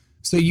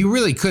 So you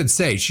really could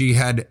say she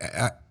had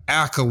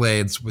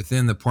accolades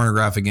within the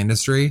pornographic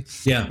industry.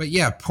 Yeah. But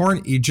yeah,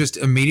 porn, you just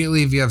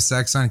immediately, if you have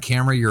sex on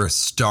camera, you're a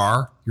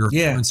star. You're a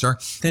porn star.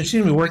 Then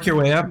shouldn't we work your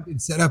way up? You can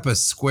set up a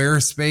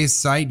Squarespace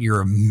site.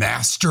 You're a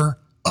master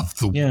of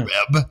the web.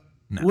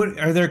 No. What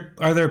are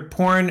there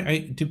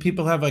porn? Do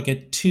people have like a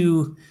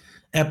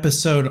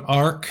 2-episode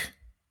arc?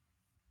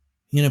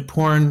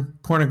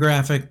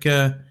 Pornographic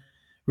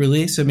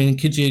release. I mean,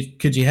 could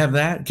you have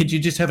that? Could you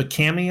just have a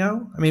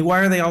cameo? I mean, why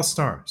are they all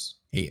stars?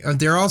 Hey,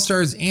 they're all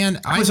stars, and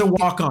I was a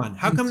walk-on.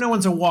 How come no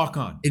one's a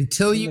walk-on?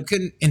 Until you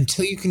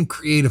can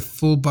create a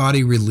full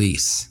body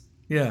release.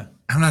 Yeah,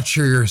 I'm not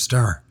sure you're a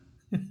star.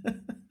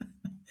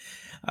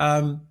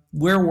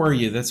 Where were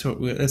you? That's what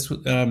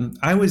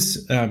I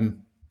was.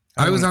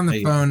 I was on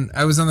the phone.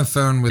 I was on the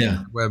phone with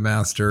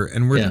webmaster,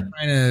 and we're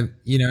trying to.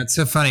 It's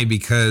so funny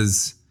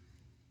because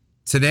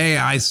today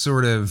I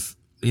sort of.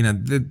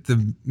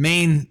 The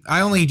main.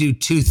 I only do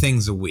 2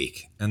 things a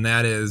week, and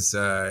that is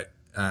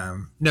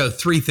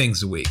 3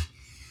 things a week.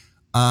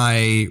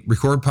 I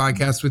record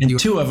podcasts with you.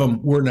 2 of them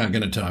we're not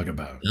going to talk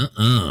about.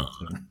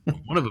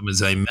 One of them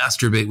is I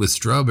masturbate with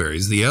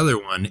strawberries. The other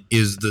one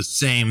is the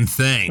same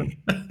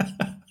thing.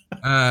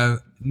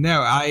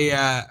 No,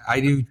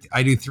 I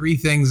do 3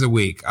 things a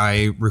week.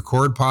 I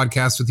record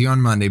podcasts with you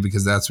on Monday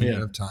because that's when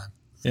you have time.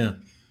 Yeah.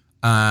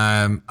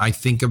 I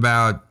think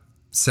about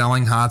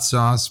selling hot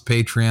sauce,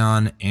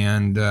 Patreon,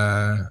 and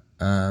the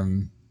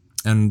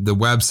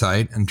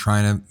website, and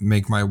trying to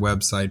make my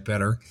website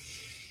better.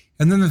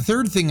 And then the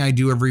third thing I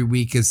do every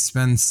week is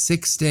spend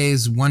 6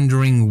 days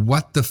wondering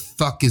what the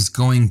fuck is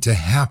going to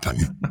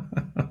happen.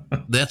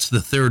 That's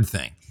the third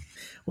thing.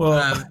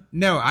 Well,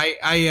 no,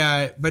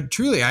 but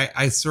truly,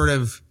 I sort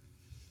of,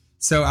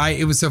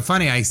 it was so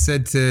funny. I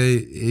said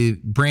to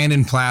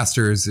Brandon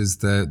Plasters is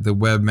the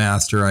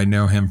webmaster. I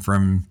know him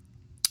from,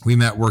 we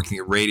met working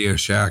at Radio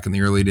Shack in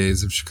the early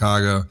days of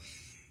Chicago.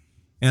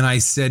 And I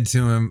said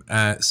to him,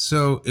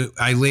 so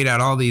I laid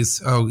out all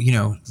these,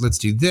 let's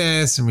do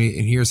this. And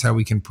here's how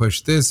we can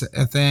push this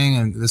thing.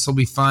 And this will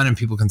be fun. And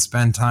people can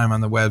spend time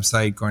on the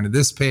website going to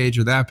this page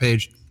or that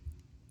page.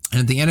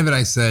 And at the end of it,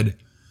 I said,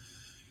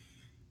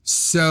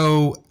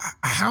 so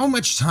how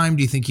much time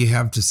do you think you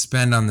have to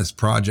spend on this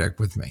project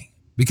with me?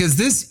 Because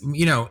this,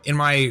 in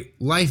my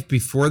life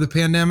before the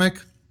pandemic,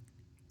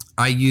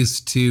 I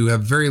used to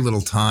have very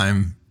little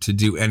time to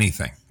do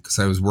anything because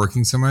I was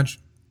working so much.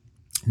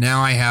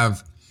 Now I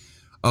have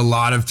a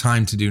lot of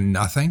time to do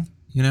nothing,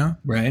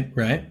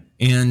 Right.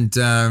 And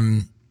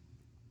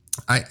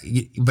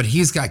but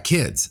he's got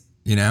kids,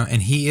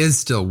 and he is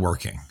still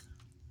working.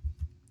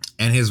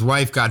 And his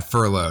wife got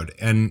furloughed.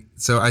 And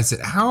so I said,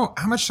 how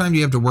much time do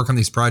you have to work on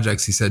these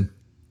projects? He said,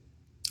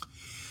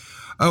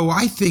 oh,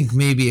 I think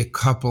maybe a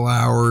couple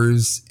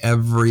hours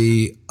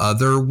every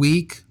other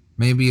week,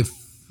 maybe,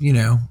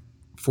 4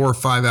 or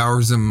 5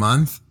 hours a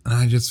month. And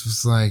I just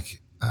was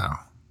like, oh,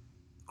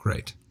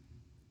 great.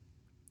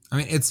 I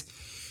mean, it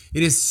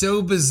is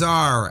so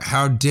bizarre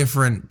how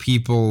different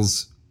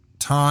people's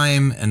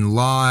time and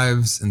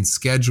lives and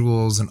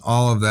schedules and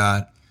all of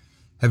that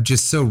have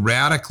just so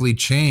radically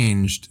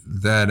changed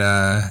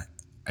that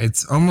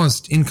it's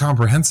almost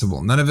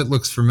incomprehensible. None of it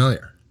looks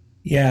familiar.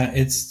 Yeah,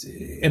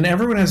 and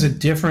everyone has a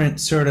different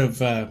sort of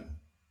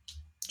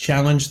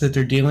challenge that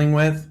they're dealing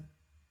with,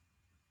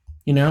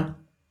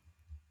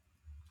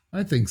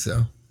 I think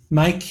so.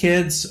 My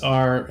kids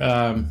are,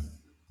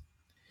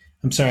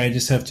 I'm sorry, I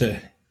just have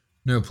to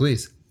No,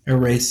 please.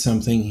 erase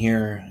something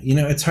here.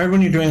 It's hard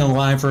when you're doing a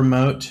live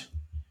remote.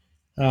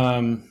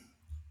 It's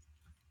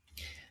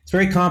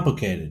very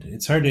complicated.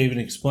 It's hard to even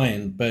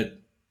explain, but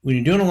when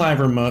you're doing a live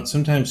remote,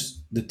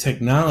 sometimes the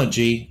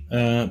technology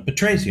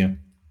betrays you,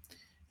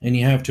 and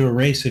you have to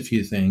erase a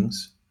few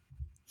things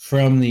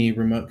from the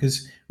remote.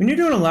 Because when you're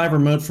doing a live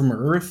remote from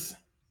Earth,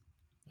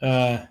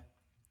 it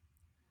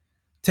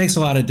takes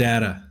a lot of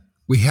data.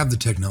 We have the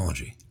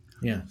technology.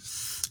 Yeah.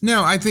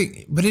 No, I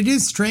think, but it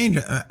is strange.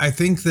 I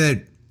think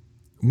that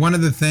one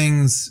of the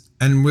things,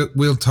 and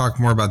we'll talk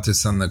more about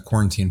this on the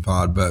quarantine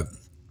pod, but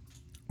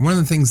one of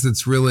the things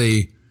that's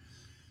really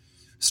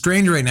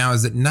strange right now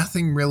is that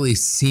nothing really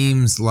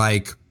seems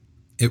like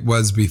it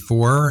was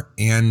before,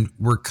 and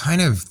we're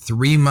kind of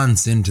 3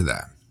 months into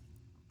that.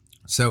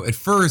 So at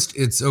first,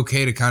 it's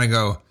okay to kind of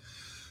go,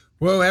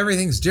 whoa,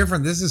 everything's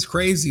different. This is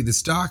crazy. The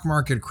stock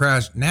market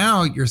crashed.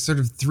 Now you're sort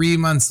of 3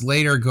 months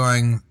later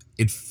going,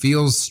 it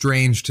feels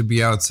strange to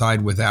be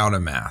outside without a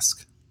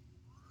mask.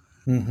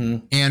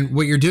 Mm-hmm. And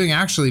what you're doing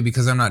actually,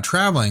 because I'm not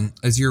traveling,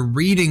 is you're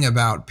reading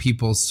about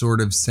people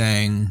sort of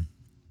saying,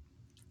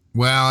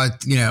 well,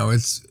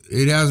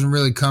 it hasn't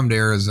really come to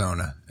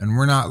Arizona, and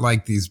we're not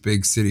like these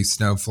big city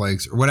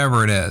snowflakes or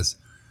whatever it is.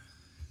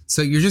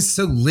 So you're just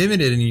so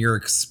limited in your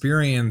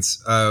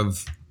experience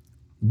of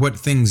what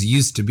things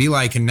used to be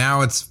like, and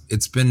now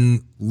it's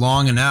been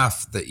long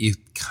enough that you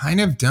kind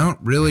of don't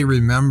really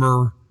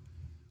remember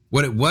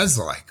what it was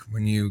like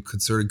when you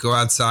could sort of go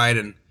outside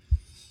and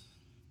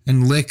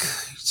lick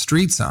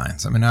street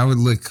signs. I mean, I would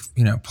lick,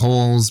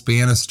 poles,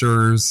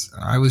 banisters.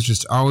 I was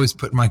just always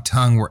putting my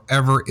tongue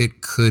wherever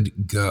it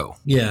could go.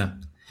 Yeah.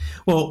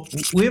 Well,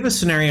 we have a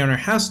scenario in our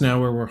house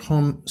now where we're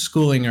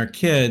homeschooling our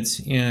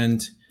kids,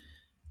 and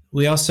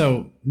we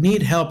also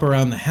need help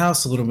around the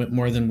house a little bit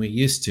more than we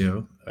used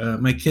to.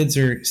 My kids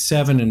are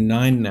 7 and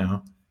 9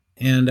 now.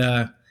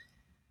 And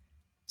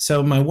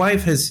so my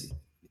wife has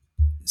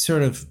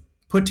sort of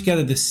put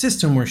together the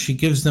system where she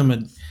gives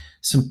them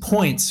some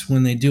points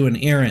when they do an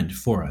errand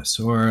for us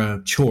or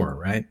a chore,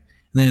 right? And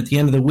then at the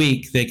end of the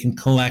week, they can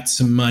collect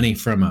some money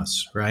from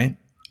us, right?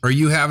 Are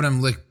you having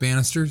them lick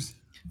banisters?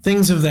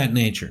 Things of that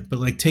nature. But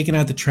like taking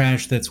out the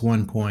trash, that's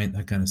 1 point,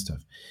 that kind of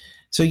stuff.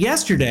 So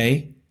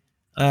yesterday,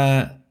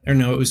 it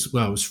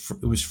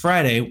was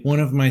Friday, one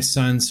of my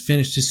sons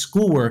finished his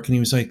schoolwork and he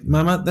was like,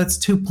 Mama, that's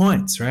 2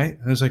 points, right?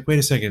 I was like, wait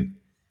a second.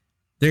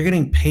 They're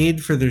getting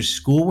paid for their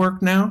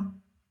schoolwork now?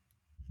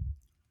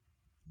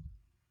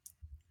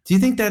 Do you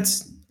think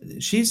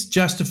she's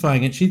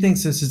justifying it? She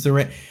thinks this is the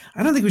right.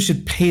 I don't think we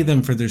should pay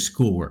them for their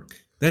schoolwork.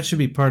 That should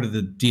be part of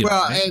the deal.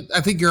 Well, right?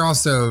 I think you're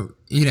also,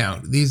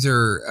 these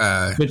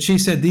are. But she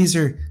said these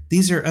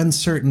are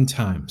uncertain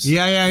times.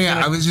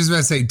 Yeah. I was just about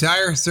to say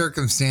dire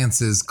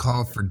circumstances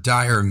call for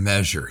dire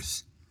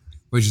measures,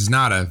 which is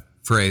not a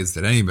phrase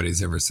that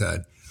anybody's ever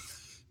said.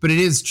 But it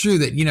is true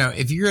that,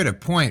 if you're at a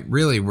point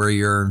really where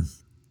you're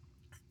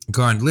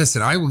going,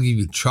 listen, I will give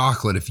you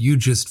chocolate if you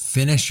just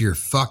finish your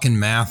fucking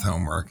math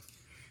homework.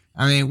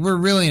 I mean, we're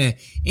really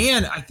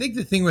and I think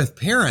the thing with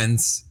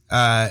parents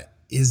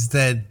is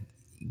that,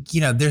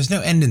 there's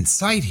no end in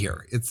sight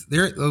here.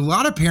 A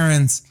lot of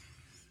parents,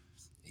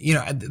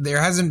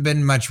 there hasn't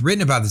been much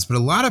written about this, but a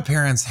lot of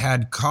parents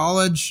had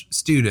college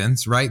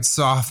students, right?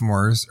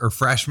 Sophomores or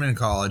freshmen in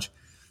college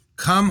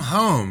come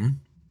home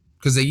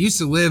because they used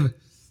to live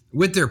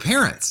with their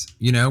parents,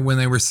 when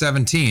they were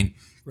 17,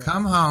 right.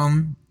 Come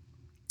home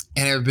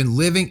and have been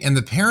living, and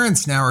the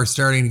parents now are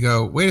starting to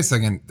go, wait a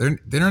second, they're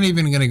not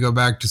even going to go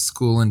back to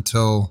school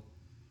until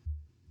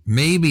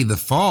maybe the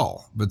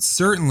fall, but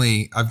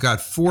certainly I've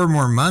got 4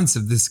 more months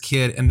of this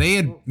kid, and they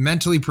had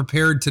mentally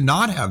prepared to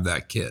not have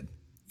that kid.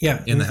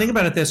 Yeah, and think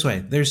about it this way.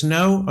 There's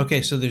no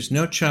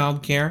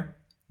child care,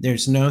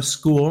 there's no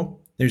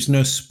school, there's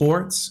no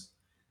sports,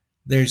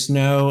 there's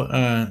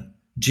no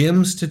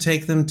gyms to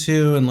take them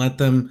to and let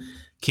them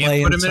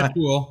Can't put them in a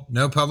pool.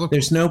 No public.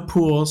 There's no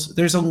pools.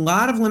 There's a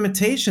lot of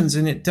limitations,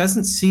 and it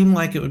doesn't seem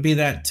like it would be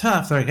that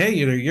tough. Like, hey,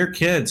 you're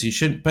kids. You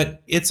shouldn't.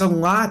 But it's a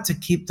lot to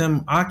keep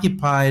them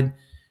occupied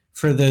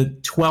for the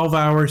 12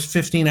 hours,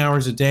 15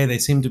 hours a day. They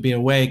seem to be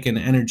awake and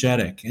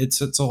energetic. It's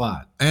a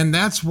lot. And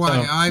that's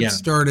why I've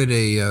started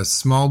a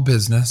small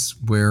business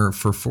where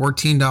for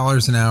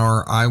 $14 an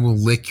hour, I will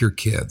lick your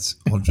kids.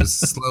 I'll just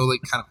slowly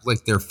kind of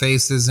lick their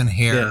faces and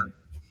hair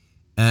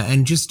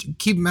and just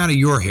keep them out of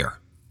your hair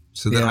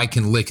so that I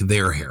can lick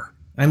their hair.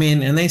 I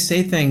mean, and they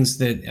say things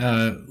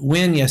that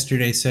Wynn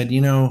yesterday said,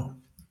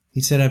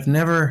 he said, I've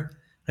never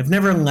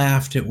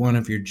laughed at one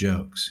of your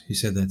jokes. He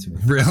said that to me.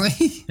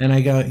 Really? And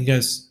he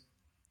goes,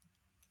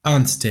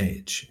 on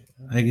stage.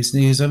 He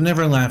goes, I've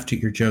never laughed at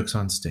your jokes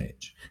on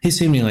stage. He's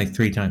seen me like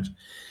 3 times.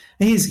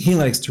 And he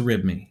likes to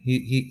rib me.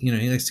 He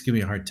likes to give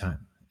me a hard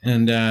time.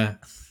 And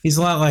he's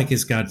a lot like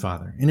his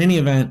godfather. In any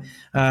event,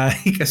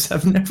 he goes,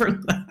 I've never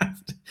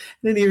laughed at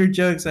any of your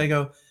jokes. I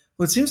go,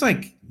 well, it seems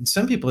like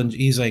some people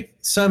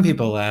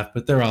laugh,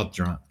 but they're all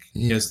drunk.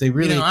 Because they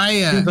really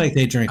seems like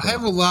they drink. I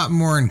have a lot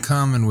more in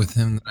common with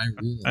him than I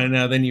realize. I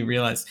know, then you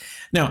realize.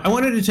 Now, I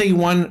wanted to tell you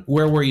one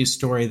Where Were You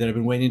story that I've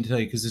been waiting to tell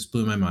you because this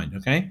blew my mind,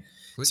 okay?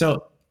 Please.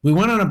 So we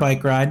went on a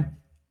bike ride,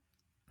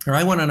 or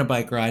I went on a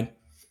bike ride,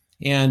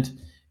 and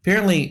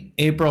apparently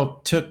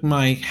April took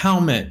my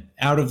helmet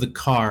out of the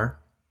car,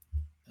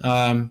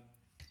 and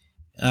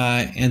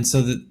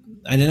so that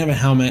I didn't have a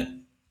helmet,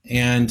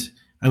 and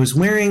I was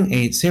wearing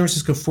a San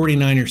Francisco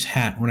 49ers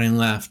hat when I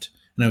left.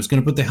 And I was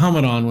going to put the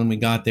helmet on when we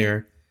got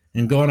there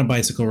and go on a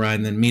bicycle ride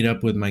and then meet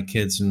up with my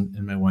kids and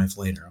my wife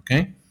later,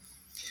 okay?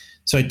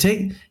 So I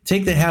take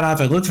the hat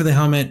off. I look for the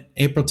helmet.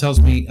 April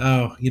tells me,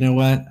 oh, you know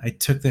what? I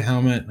took the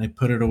helmet and I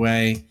put it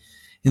away.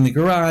 In the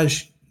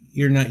garage,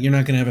 you're not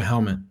going to have a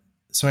helmet.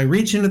 So I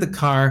reach into the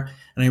car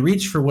and I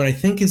reach for what I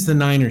think is the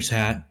Niners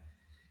hat,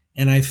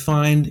 and I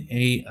find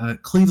a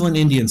Cleveland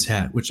Indians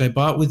hat, which I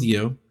bought with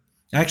you.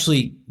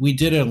 Actually, we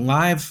did a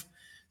live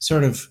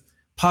sort of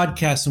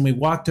podcast and we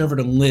walked over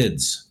to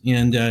Lids,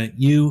 and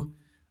you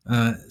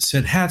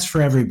said hats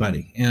for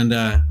everybody, and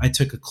I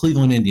took a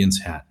Cleveland Indians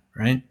hat,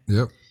 right?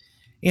 Yep.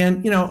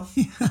 And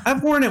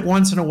I've worn it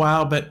once in a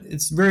while, but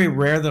it's very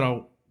rare that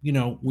I'll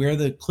wear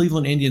the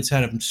Cleveland Indians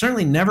hat. I've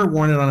certainly never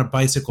worn it on a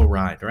bicycle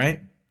ride, right?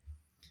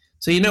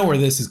 So you know where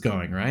this is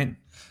going, right?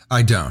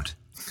 I don't.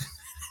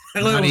 I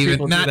love when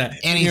people do that.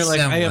 Any you're like,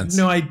 semblance. I have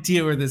no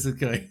idea where this is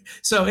going.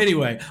 So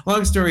anyway,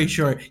 long story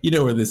short, you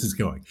know where this is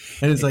going.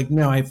 And it's like,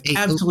 no, I have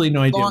absolutely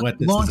no idea what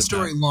this is about. Long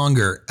story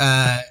longer.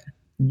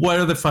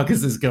 Where the fuck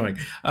is this going?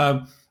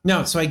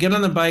 No, so I get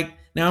on the bike.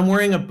 Now I'm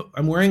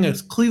wearing a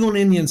Cleveland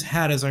Indians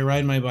hat as I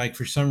ride my bike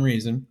for some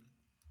reason.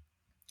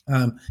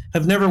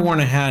 I've never worn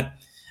a hat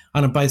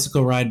on a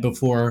bicycle ride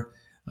before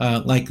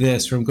like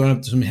this, where I'm going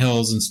up some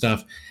hills and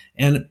stuff.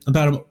 And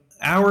about an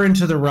hour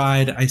into the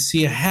ride, I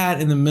see a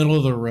hat in the middle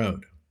of the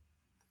road.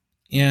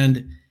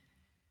 And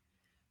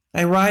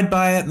I ride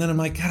by it, and then I'm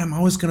like, God, I'm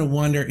always going to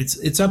wonder.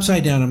 It's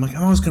upside down. I'm like,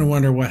 I'm always going to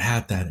wonder what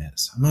hat that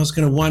is. I'm always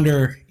going to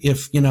wonder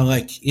if,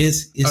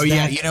 is oh, that,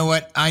 yeah, you know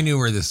what? I knew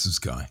where this was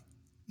going.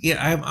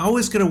 Yeah, I'm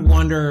always going to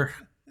wonder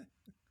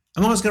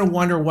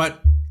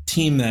what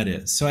team that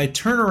is. So I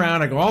turn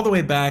around, I go all the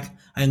way back,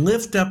 I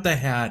lift up the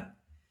hat,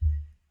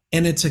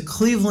 and it's a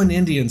Cleveland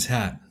Indians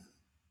hat.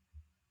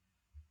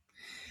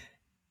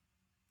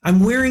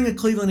 I'm wearing a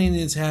Cleveland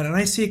Indians hat, and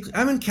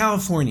I'm in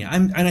California,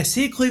 and I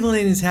see a Cleveland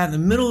Indians hat in the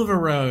middle of a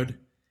road,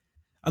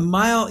 a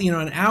mile,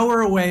 an hour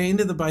away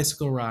into the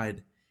bicycle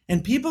ride,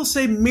 and people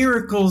say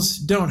miracles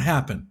don't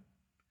happen.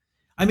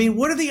 I mean,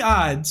 what are the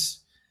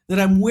odds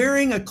that I'm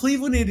wearing a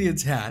Cleveland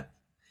Indians hat,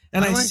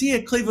 and I see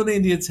a Cleveland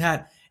Indians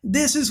hat?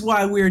 This is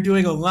why we are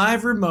doing a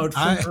live remote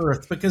from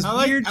Earth, because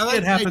weird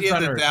shit happens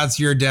on Earth. That's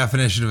your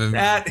definition of a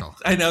miracle.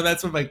 I know,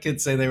 that's what my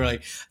kids say. They were like,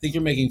 I think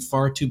you're making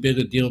far too big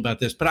a deal about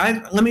this.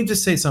 But let me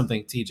just say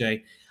something,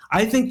 TJ.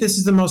 I think this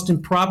is the most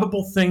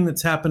improbable thing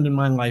that's happened in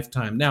my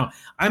lifetime. Now,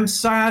 I'm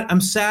sad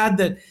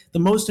that the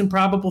most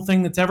improbable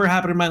thing that's ever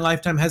happened in my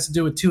lifetime has to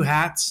do with 2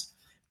 hats.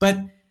 But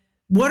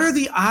what are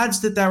the odds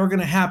that were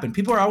going to happen?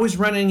 People are always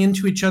running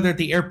into each other at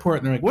the airport,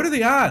 and they're like, what are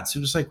the odds? It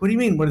was like, what do you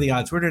mean, what are the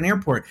odds? We're at an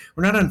airport.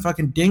 We're not on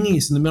fucking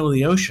dinghies in the middle of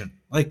the ocean.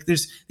 Like,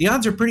 the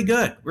odds are pretty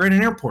good. We're at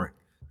an airport.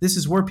 This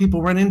is where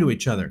people run into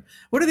each other.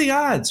 What are the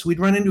odds we'd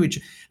run into each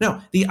other?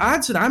 No, the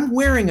odds that I'm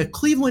wearing a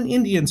Cleveland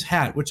Indians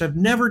hat, which I've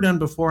never done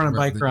before on a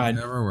bike ride.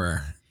 Never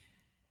wear.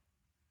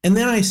 And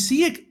then I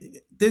see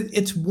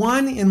it's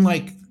one in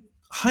like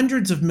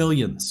hundreds of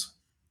millions.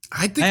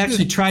 I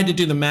actually tried to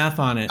do the math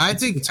on it. I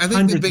think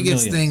the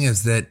biggest thing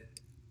is that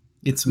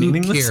it's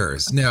meaningless. Who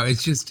cares? No,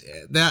 it's just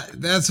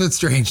that's what's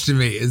strange to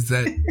me is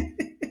that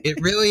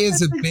it really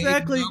is a big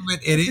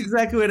moment. It is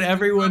exactly what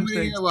everyone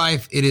thinks. In your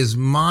life, it is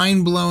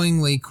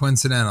mind-blowingly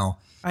coincidental.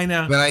 I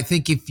know. But I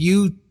think if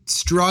you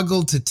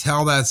struggle to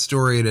tell that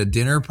story at a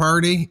dinner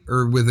party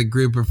or with a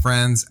group of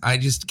friends, I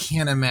just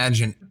can't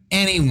imagine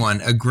anyone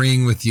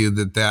agreeing with you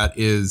that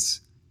is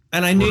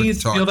And I knew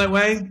you'd feel that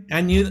way.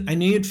 I knew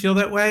you'd feel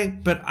that way,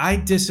 but I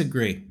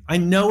disagree. I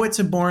know it's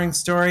a boring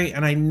story,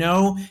 and I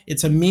know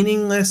it's a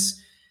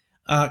meaningless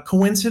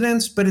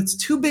coincidence, but it's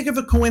too big of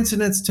a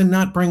coincidence to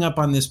not bring up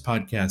on this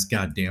podcast.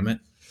 God damn it!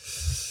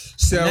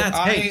 So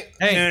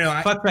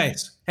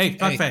fuckface. Hey,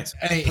 fuckface.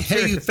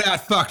 Hey, you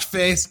fat fucked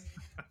face.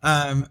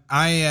 I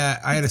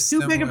had a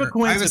too big of a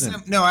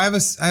coincidence. I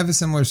have a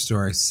similar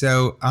story.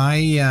 So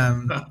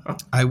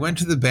I went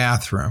to the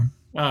bathroom.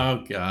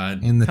 Oh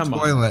God! In the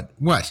toilet.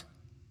 What?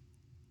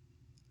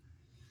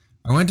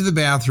 I went to the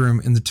bathroom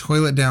in the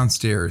toilet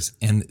downstairs,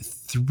 and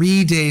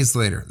 3 days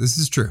later, this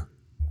is true.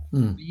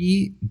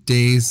 3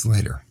 days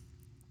later,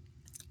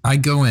 I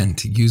go in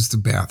to use the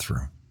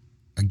bathroom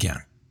again.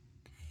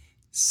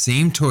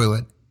 Same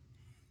toilet,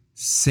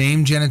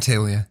 same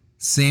genitalia,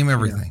 same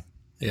everything.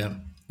 Yeah.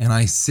 And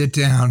I sit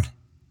down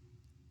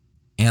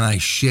and I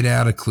shit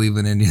out a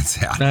Cleveland Indians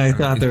hat. I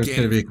thought there was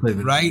going to be a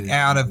Cleveland right Indians.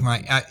 Out of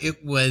my.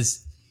 It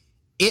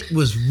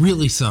was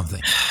really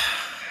something.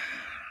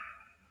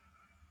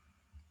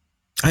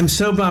 I'm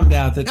so bummed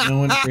out that no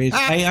one agrees.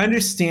 I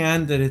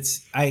understand that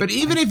it's. But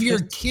even if your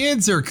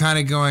kids are kind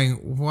of going,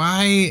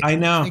 why? I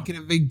know. Making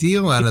a big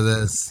deal out of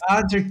this.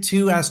 Odds are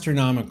too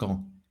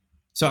astronomical.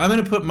 So I'm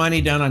going to put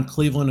money down on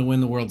Cleveland to win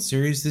the World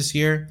Series this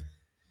year,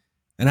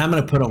 and I'm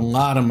going to put a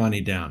lot of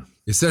money down.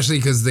 Especially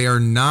because they are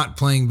not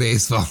playing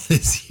baseball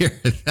this year.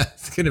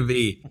 That's going to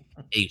be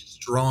a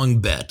strong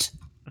bet.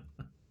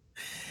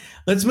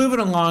 Let's move it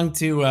along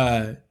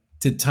to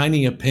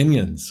tiny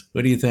opinions.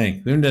 What do you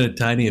think? We haven't done a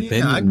tiny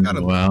opinion I've got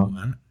in a while.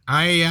 One.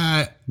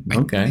 I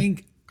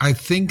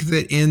think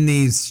that in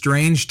these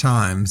strange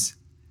times,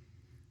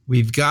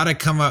 we've got to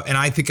come up, and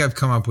I think I've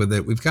come up with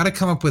it. We've got to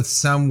come up with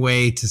some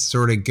way to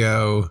sort of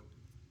go,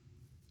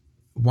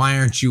 why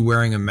aren't you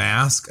wearing a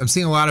mask? I'm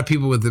seeing a lot of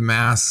people with the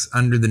masks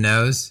under the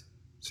nose.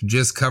 So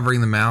just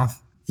covering the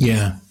mouth.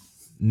 Yeah.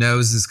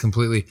 Nose is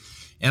completely.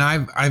 And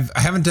I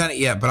haven't done it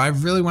yet, but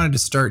I've really wanted to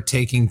start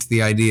taking to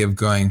the idea of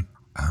going,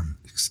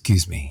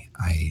 excuse me,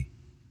 I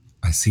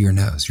see your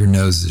nose. Your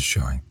nose is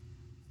showing.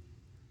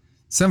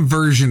 Some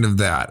version of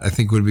that I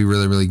think would be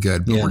really, really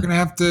good. But we're going to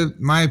have to,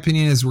 my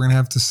opinion is we're going to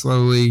have to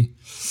slowly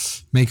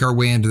make our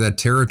way into that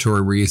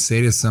territory where you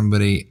say to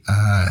somebody,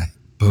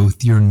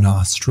 both your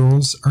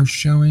nostrils are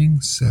showing,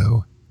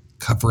 so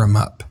cover them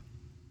up.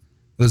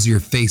 Those are your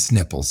face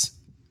nipples.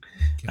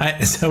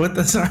 Is that what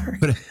those are?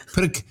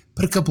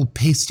 Put a couple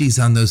pasties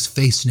on those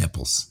face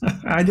nipples.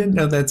 I didn't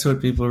know that's what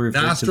people refer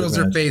to. Nostrils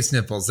or face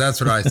nipples.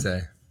 That's what I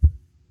say.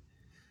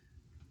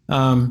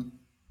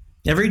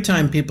 Every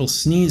time people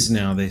sneeze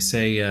now, they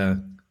say, I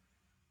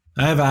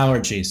have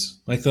allergies.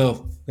 Like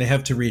they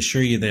have to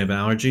reassure you they have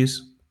allergies.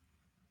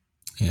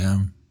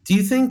 Yeah. Do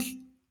you think,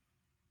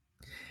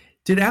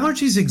 did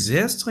allergies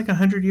exist like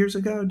 100 years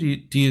ago? Do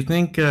you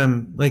think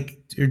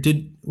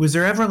was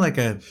there ever like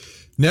a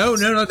No.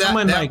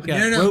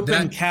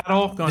 roping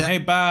cattle going, hey,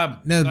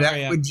 Bob. No,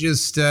 that would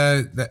just,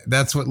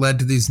 that's what led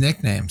to these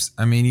nicknames.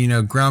 I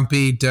mean,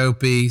 Grumpy,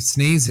 Dopey,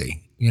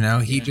 Sneezy.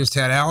 He just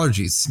had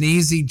allergies.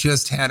 Sneezy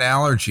just had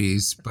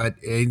allergies. But,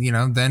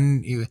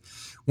 then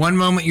one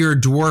moment you're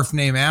a dwarf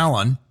named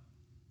Alan.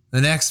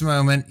 The next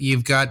moment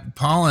you've got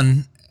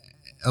pollen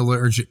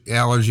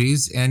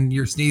allergies and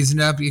you're sneezing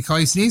up. You call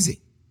you Sneezy.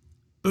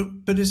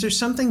 But is there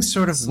something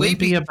sort of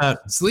wimpy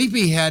about.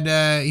 Sleepy had,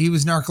 he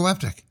was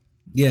narcoleptic.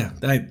 Yeah.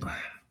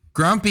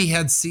 Grumpy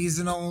had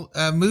seasonal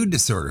mood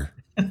disorder.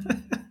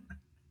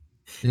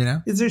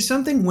 Is there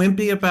something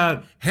wimpy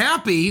about.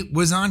 Happy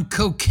was on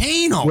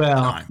cocaine all the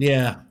time.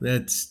 Yeah,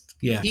 that's,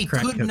 yeah. He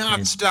could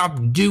not stop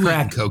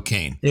doing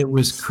cocaine. It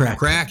was crack.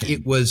 Cocaine.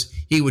 It was,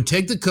 he would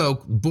take the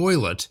coke,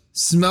 boil it,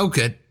 smoke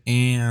it,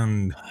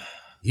 and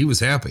he was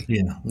happy.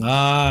 Yeah, a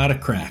lot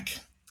of crack.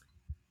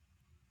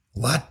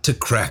 Lot to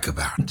crack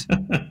about.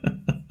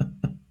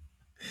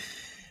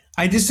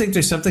 I just think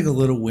there's something a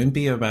little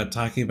wimpy about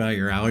talking about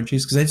your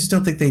allergies because I just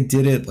don't think they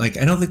did it. Like,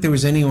 I don't think there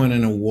was anyone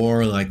in a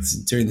war, like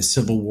during the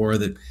Civil War,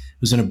 that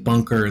was in a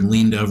bunker and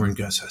leaned over and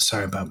goes, oh,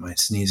 sorry about my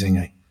sneezing.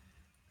 I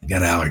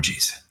got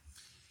allergies.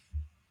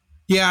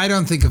 Yeah, I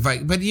don't think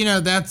but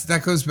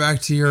that goes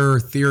back to your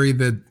theory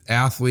that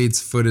athletes'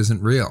 foot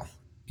isn't real.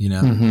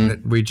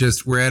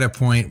 We're at a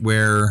point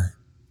where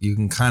you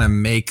can kind of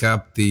make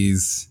up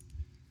these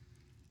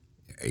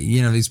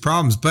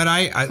problems. But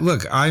I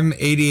look, I'm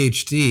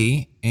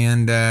ADHD,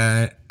 and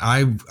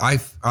I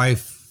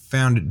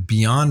found it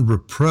beyond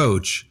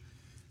reproach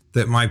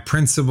that my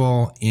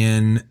principal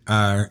in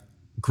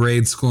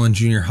grade school and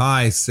junior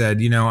high said,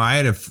 I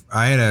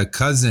had a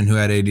cousin who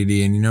had ADD,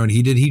 and you know what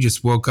he did? He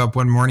just woke up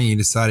one morning, he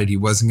decided he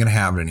wasn't going to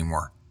have it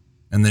anymore,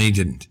 and then he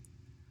didn't.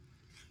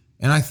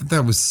 And I thought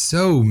that was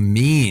so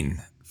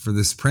mean for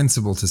this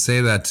principal to say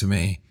that to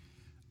me.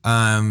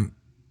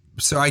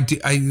 So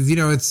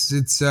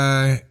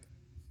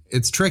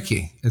it's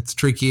tricky. It's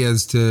tricky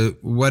as to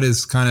what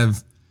is kind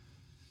of,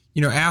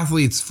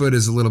 athlete's foot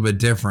is a little bit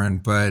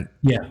different, but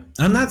yeah,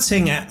 I'm not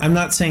saying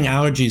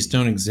allergies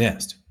don't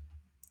exist,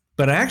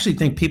 but I actually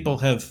think people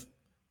have.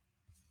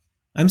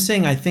 I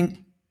think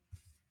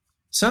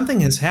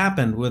something has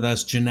happened with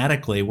us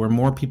genetically where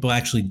more people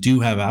actually do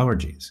have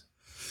allergies.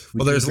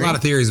 Well, there's a lot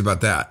of theories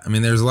about that. I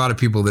mean, there's a lot of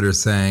people that are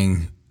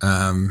saying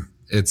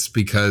it's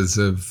because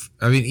of,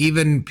 I mean,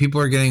 even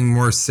people are getting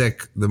more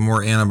sick the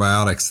more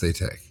antibiotics they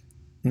take.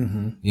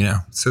 Mm-hmm.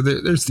 So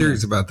there's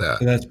theories about that.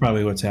 So that's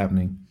probably what's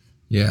happening.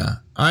 Yeah.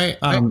 I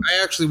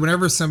actually,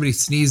 whenever somebody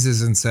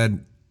sneezes and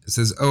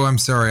says, "Oh, I'm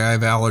sorry, I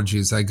have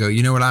allergies," I go,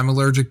 "You know what I'm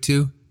allergic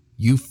to?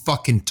 You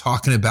fucking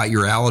talking about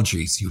your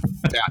allergies, you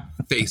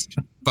fat-faced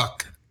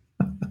fuck."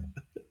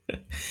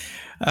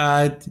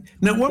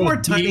 No, one more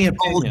tiny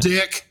opinion. Old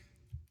dick.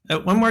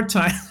 One more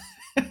time.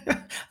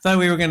 Thought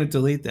we were going to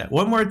delete that.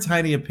 One more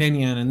tiny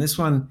opinion, and this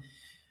one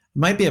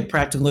might be a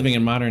practical living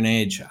in modern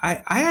age.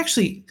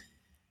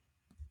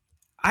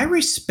 I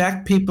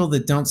respect people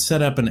that don't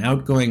set up an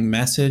outgoing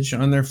message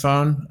on their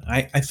phone.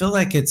 I feel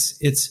like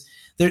it's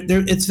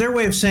their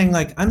way of saying,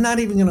 like, I'm not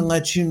even going to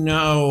let you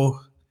know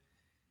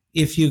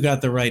if you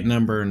got the right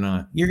number or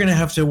not. You're going to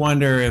have to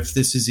wonder if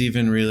this is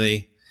even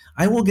really.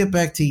 I will get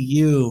back to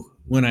you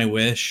when I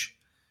wish,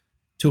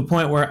 to a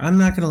point where I'm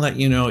not going to let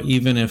you know,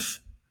 even if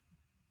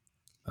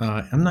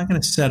I'm not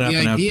going to set up.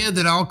 The idea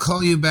that I'll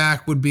call you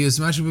back would be as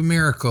much of a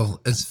miracle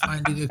as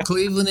finding a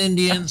Cleveland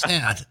Indians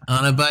hat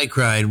on a bike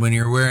ride when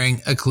you're wearing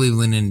a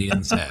Cleveland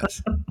Indians hat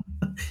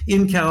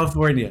in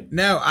California.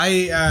 No,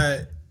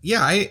 I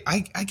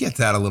get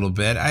that a little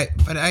bit. I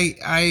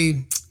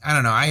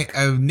don't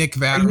know. Nick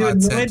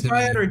Vatterott said to me,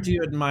 by it, or do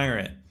you admire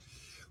it?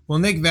 Well,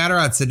 Nick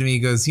Vatterott said to me, he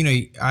goes,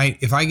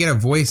 if I get a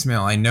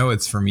voicemail, I know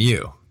it's from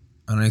you.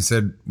 And I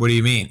said, what do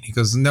you mean? He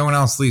goes, no one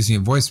else leaves me a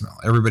voicemail.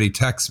 Everybody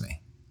texts me.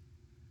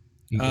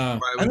 I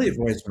leave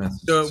voice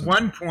messages. So at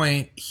one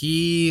point,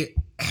 he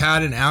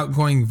had an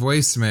outgoing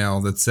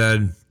voicemail that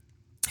said,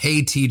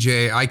 "Hey,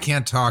 TJ, I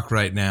can't talk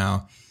right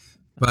now,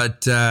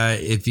 but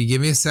if you give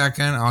me a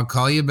second, I'll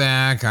call you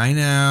back. I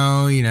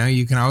know,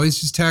 you can always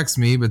just text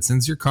me, but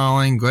since you're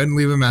calling, go ahead and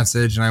leave a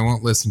message and I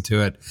won't listen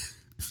to it.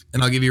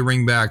 And I'll give you a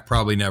ring back,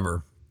 probably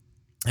never."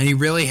 And he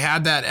really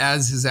had that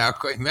as his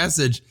outgoing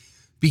message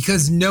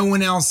because no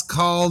one else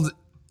called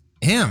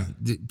him.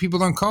 People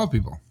don't call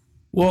people.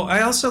 Well,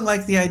 I also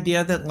like the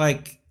idea that,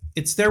 like,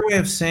 it's their way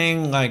of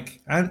saying,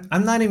 like,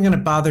 I'm not even going to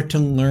bother to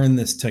learn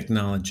this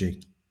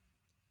technology.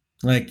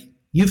 Like,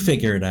 you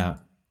figure it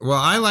out. Well,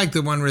 I like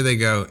the one where they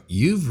go,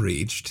 "You've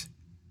reached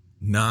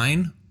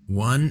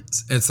 9-1."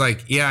 It's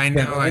like, yeah, I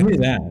know. Yeah, I knew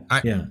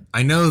that.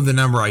 I know the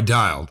number I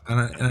dialed.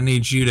 I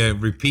need you to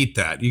repeat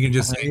that. You can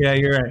just say, yeah,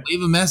 you're right.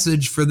 Leave a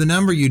message for the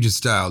number you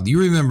just dialed. You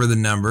remember the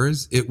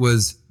numbers. It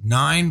was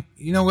 9.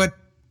 You know what?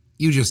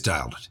 You just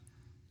dialed it.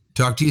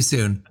 Talk to you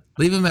soon.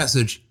 Leave a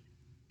message.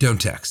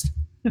 Don't text.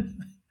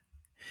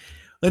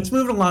 Let's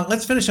move it along.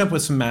 Let's finish up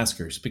with some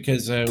maskers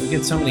because we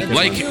get so many.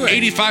 Like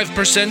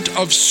 85%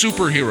 of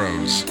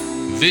superheroes,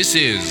 this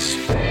is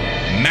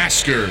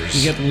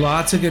Maskers. You get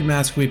lots of good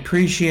masks. We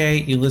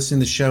appreciate you listening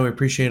to the show. We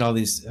appreciate all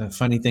these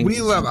funny things.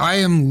 I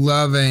am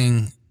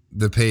loving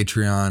the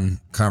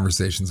Patreon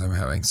conversations I'm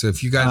having. So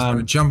if you guys want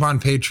to jump on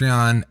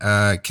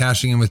Patreon,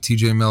 Cashing In with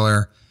TJ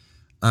Miller,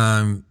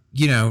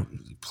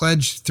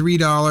 pledge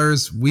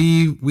 $3.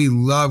 We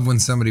love when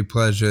somebody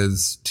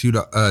pledges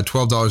 $12.50,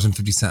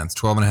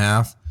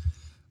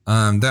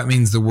 $12.50. That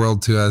means the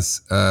world to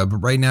us.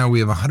 But right now we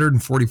have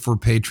 144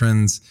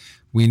 patrons.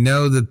 We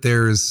know that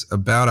there's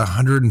about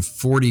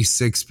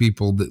 146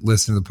 people that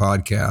listen to the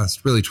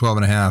podcast, really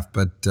 12.5.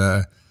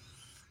 But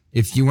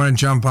if you want to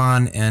jump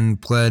on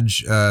and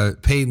pledge,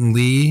 Peyton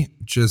Lee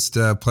just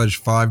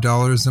pledged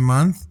 $5 a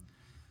month.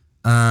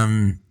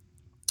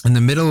 In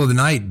the middle of the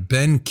night,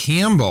 Ben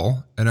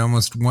Campbell at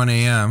almost 1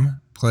 a.m.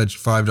 pledged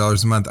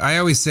 $5 a month. I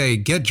always say,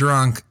 get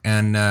drunk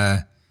and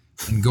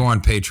go on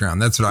Patreon.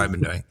 That's what I've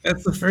been doing.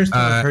 That's the first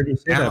time I've heard you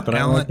say that, but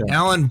I like that.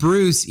 Alan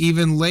Bruce,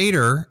 even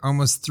later,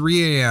 almost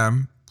 3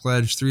 a.m.,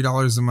 pledged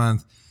 $3 a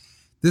month.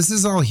 This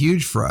is all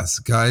huge for us,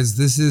 guys.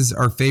 This is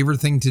our favorite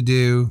thing to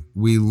do.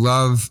 We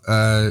love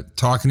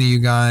talking to you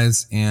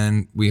guys,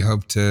 and we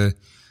hope to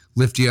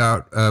lift you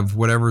out of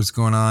whatever's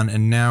going on.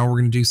 And now we're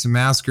going to do some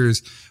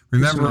maskers.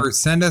 Remember,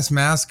 send us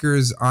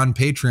maskers on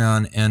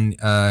Patreon,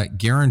 and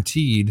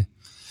guaranteed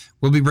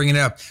we'll be bringing it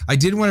up. I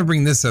did want to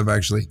bring this up,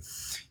 actually.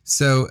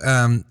 So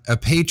a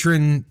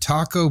patron,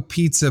 Taco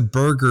Pizza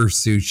Burger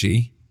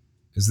Sushi,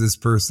 is this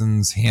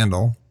person's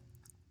handle.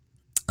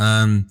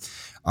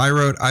 I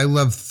wrote, "I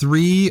love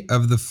 3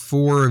 of the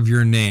 4 of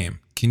your name.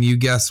 Can you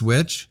guess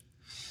which?"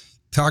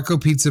 Taco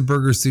Pizza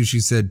Burger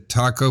Sushi said,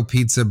 "Taco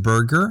Pizza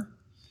Burger."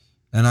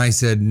 And I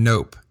said,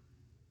 "Nope.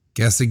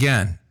 Guess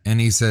again." And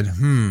he said,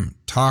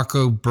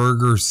 "Taco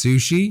Burger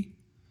Sushi?"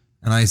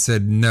 And I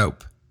said,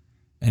 "Nope."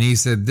 And he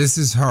said, "This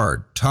is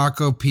hard.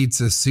 Taco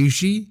Pizza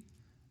Sushi?"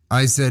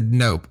 I said,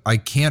 "Nope. I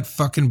can't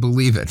fucking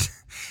believe it.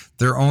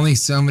 There are only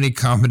so many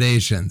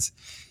combinations."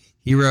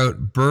 He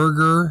wrote,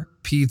 "Burger,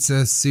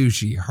 pizza,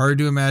 sushi. Hard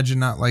to imagine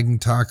not liking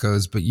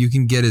tacos, but you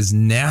can get as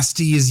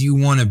nasty as you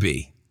want to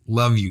be.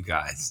 Love you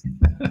guys."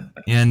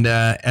 And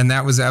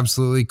that was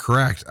absolutely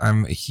correct.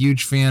 I'm a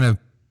huge fan of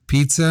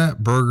pizza,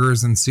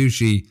 burgers, and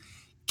sushi.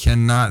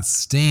 Cannot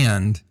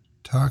stand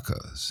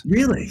tacos.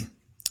 Really?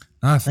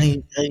 I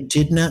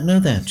did not know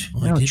that.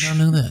 I did not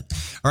know that.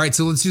 All right,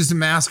 so let's do some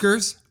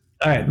maskers.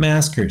 All right,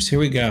 maskers. Here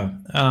we go.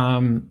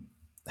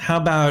 How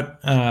about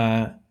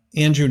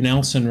Andrew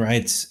Nelson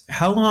writes,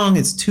 how long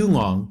is too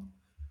long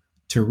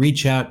to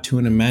reach out to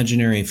an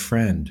imaginary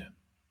friend?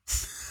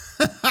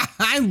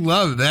 I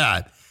love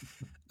that.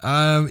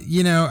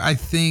 I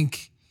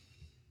think,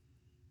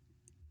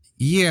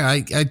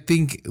 I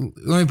think,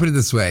 let me put it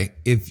this way.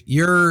 If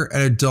you're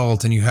an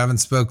adult and you haven't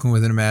spoken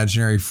with an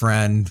imaginary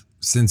friend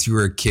since you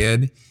were a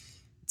kid,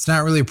 it's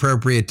not really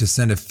appropriate to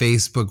send a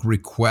Facebook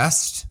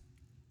request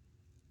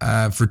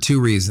for two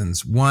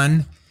reasons.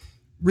 One,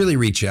 really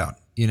reach out,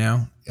 leave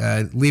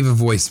a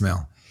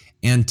voicemail.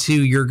 And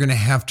two, you're going to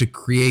have to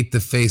create the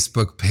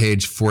Facebook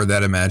page for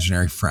that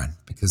imaginary friend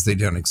because they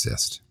don't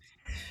exist.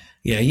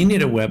 Yeah, you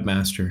need a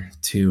webmaster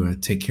to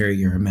take care of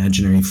your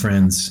imaginary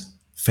friend's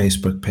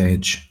Facebook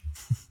page.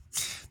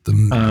 The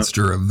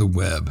master of the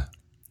web.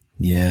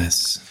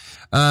 Yes.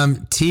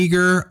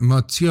 Tiger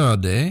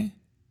Motiode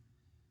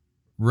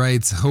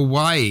writes,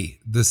 Hawaii,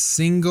 the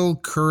single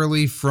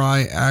curly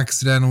fry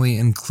accidentally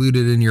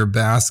included in your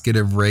basket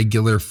of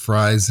regular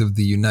fries of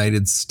the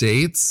United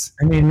States.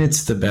 I mean,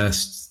 it's the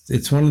best.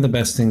 It's one of the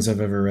best things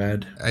I've ever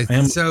read.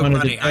 It's so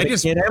funny. I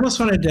almost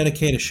want to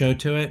dedicate a show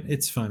to it.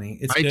 It's funny.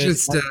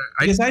 It's good.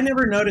 Because I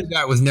never noticed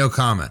that with no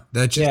comment.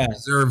 That just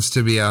deserves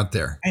to be out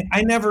there.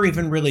 I never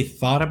even really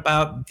thought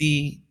about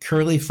the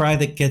curly fry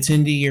that gets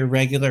into your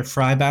regular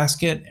fry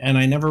basket, and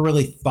I never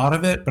really thought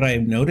of it, but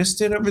I've noticed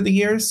it over the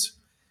years.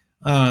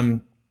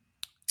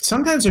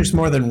 Sometimes there's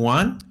more than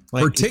one.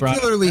 Like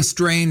particularly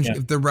strange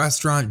if the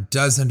restaurant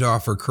doesn't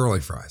offer curly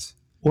fries.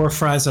 Or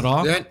fries at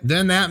all?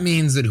 Then that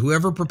means that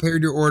whoever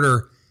prepared your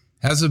order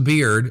has a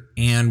beard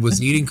and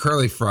was eating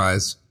curly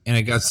fries, and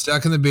it got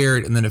stuck in the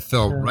beard, and then it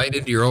fell right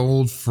into your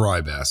old fry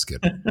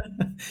basket.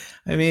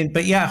 I mean,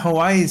 but yeah,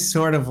 Hawaii's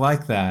sort of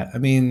like that. I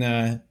mean,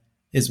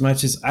 as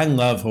much as I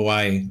love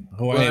Hawaii,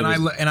 and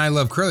I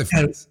love curly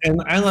fries,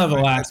 and I love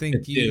Alaska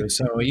too.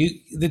 So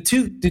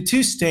the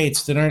two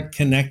states that aren't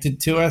connected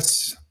to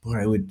us,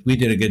 boy, we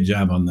did a good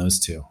job on those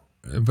two.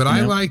 But I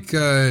like,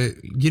 I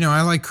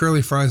like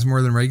curly fries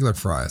more than regular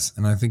fries,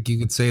 and I think you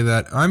could say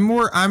that I'm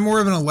more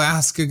of an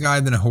Alaska guy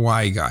than a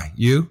Hawaii guy.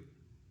 You?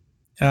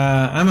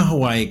 I'm a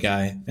Hawaii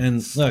guy,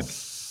 and look.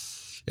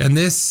 And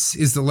this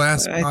is the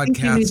last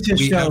podcast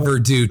we ever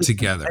do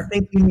together. I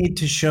think you need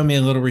to show me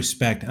a little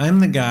respect. I'm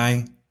the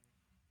guy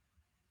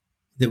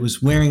that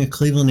was wearing a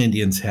Cleveland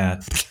Indians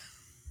hat.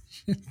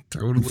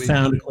 Totally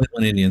found a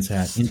Cleveland Indians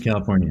hat in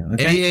California.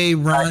 Okay? AA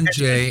Ron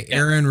J.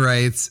 Aaron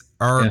writes,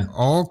 are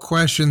all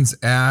questions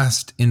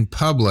asked in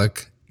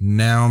public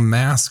now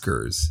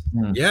maskers?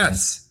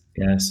 Yes.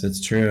 Yes, that's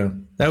true.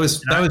 That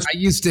was. I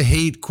used to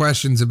hate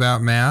questions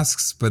about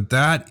masks, but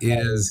that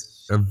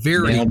is a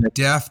very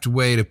deft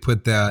way to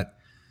put that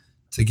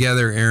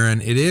together,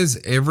 Aaron. It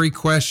is every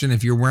question.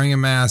 If you're wearing a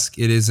mask,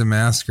 it is a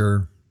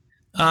masker.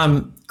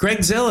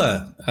 Greg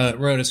Zilla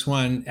wrote us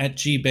one at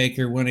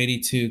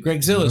GBaker182.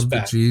 Greg Zilla's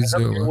back.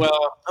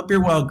 Hope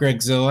you're well,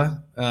 Greg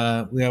Zilla.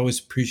 We always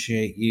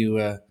appreciate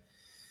you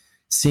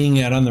seeing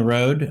it on the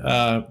road.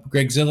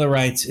 Greg Zilla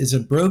writes, is a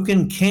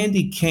broken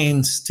candy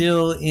cane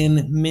still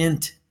in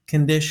mint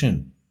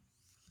condition?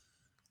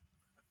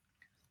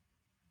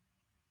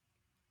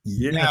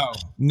 Yeah.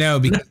 No,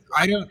 because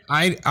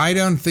I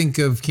don't think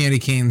of candy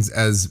canes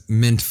as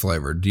mint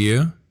flavored. Do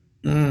you?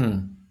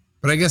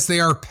 But I guess they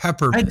are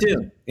peppermint. I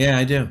do. Yeah,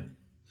 I do.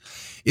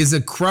 Is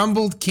a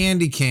crumbled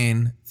candy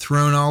cane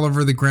thrown all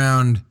over the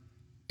ground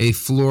a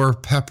floor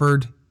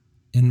peppered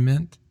in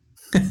mint?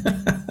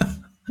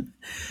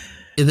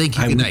 Thank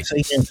you. Good night.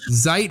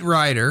 Zeit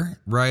Ryder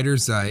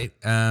Zeit,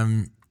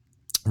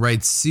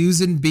 writes,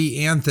 Susan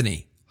B.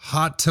 Anthony,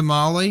 hot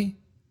tamale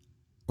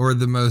or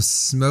the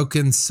most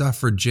smoking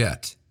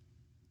suffragette?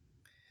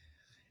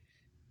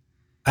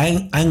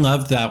 I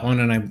loved that one,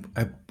 and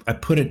I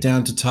put it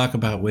down to talk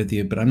about with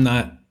you, but I've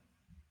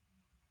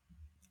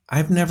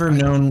never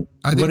known.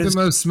 I think the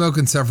most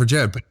smoking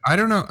suffragette, but I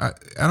don't know. I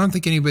don't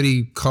think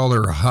anybody called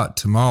her a hot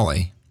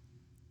tamale.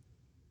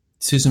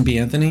 Susan B.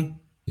 Anthony?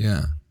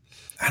 Yeah.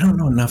 I don't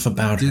know enough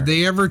about her. Did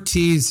they ever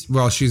tease?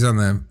 Well, she's on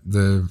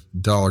the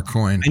dollar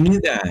coin. I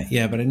knew that,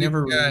 yeah, but I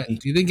never really.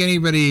 Do you think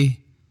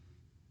anybody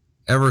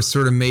ever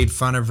sort of made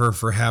fun of her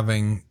for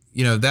having,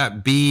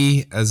 that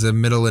B as a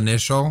middle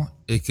initial?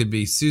 It could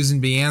be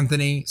Susan B.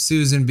 Anthony,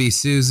 Susan B.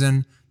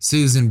 Susan,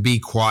 Susan be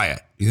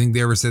quiet. You think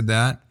they ever said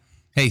that?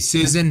 Hey,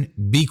 Susan,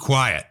 be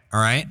quiet. All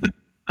right.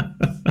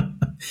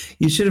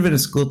 You should have been a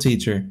school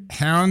teacher.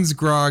 Hounds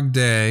Grog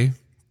Day.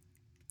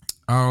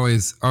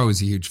 Always a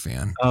huge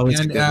fan.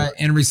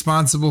 And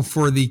responsible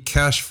for the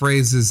Cash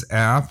Phrases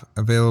app,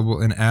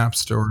 available in app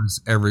stores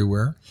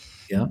everywhere.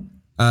 Yeah.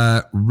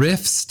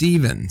 Riff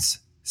Stevens,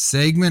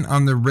 segment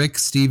on the Rick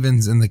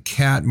Stevens and the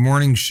Cat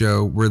morning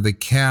show where the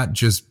cat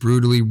just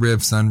brutally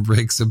riffs on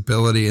Rick's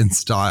ability and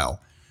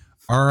style.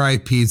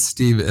 R.I.P.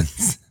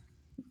 Stevens.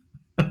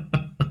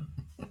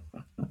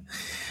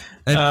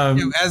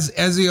 And,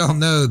 as you all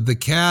know, the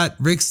cat,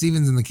 Rick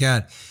Stevens and the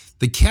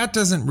cat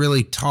doesn't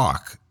really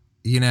talk.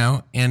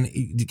 and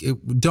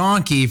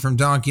Donkey from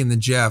Donkey and the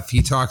Jeff,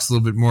 he talks a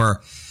little bit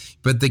more,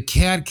 but the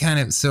cat kind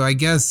of, so I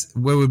guess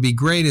what would be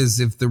great is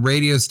if the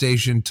radio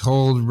station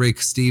told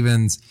Rick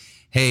Stevens,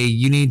 hey,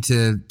 you need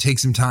to take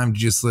some time to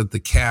just let the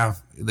cat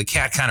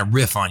kind of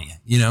riff on you,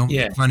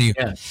 fun of you.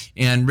 Yeah.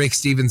 And Rick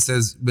Stevens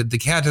says, but the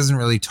cat doesn't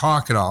really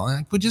talk at all. And I'm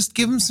like, well, just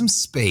give him some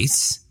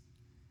space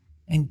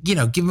and, give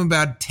him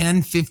about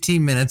 10,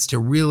 15 minutes to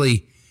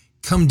really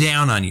come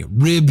down on you,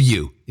 rib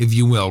you, if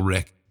you will,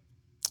 Rick.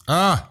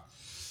 I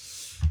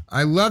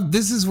love,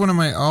 this is one of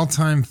my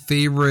all-time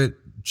favorite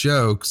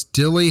jokes.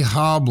 Dilly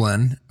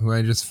Hoblin, who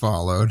I just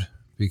followed,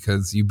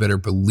 because you better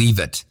believe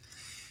it.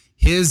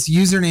 His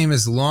username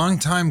is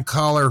longtime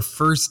caller,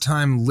 first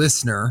time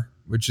listener,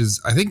 which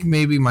is, I think,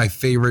 maybe my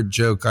favorite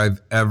joke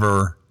I've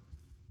ever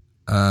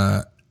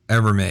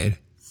made.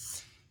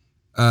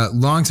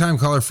 Longtime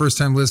caller, first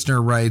time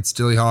listener writes,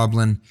 Dilly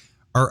Hoblin,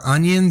 are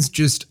onions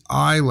just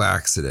eye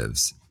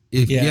laxatives?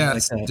 If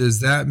yes, like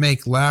does that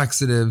make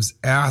laxatives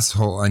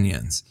asshole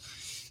onions?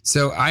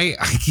 So I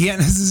can't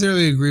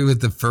necessarily agree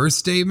with the first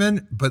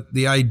statement, but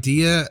the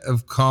idea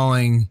of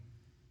calling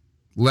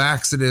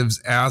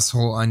laxatives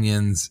asshole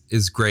onions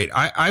is great.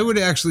 I would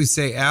actually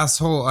say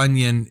asshole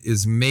onion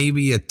is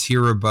maybe a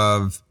tier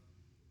above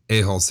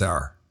a-hole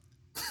sour.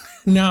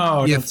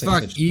 No,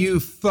 you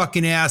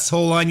fucking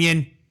asshole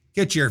onion.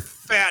 Get your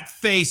fat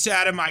face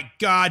out of my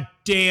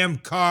goddamn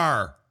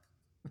car.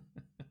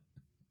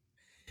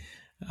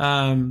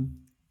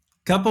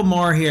 Couple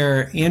more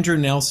here. Andrew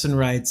Nelson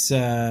writes,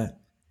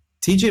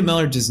 TJ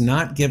Miller does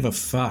not give a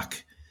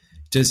fuck.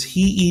 Does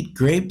he eat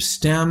grape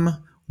stem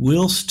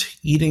whilst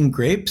eating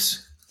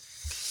grapes?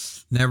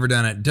 Never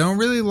done it. Don't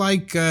really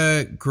like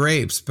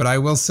grapes, but I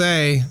will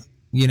say,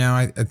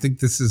 I think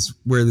this is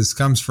where this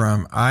comes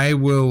from.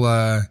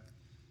 I'll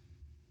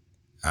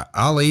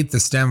eat the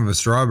stem of a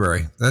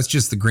strawberry. That's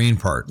just the green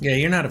part. Yeah,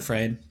 you're not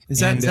afraid.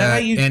 Is that how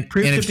you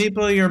prove to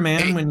people you're a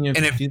man when you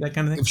do that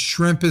kind of thing? If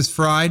shrimp is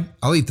fried,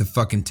 I'll eat the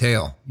fucking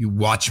tail. You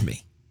watch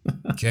me.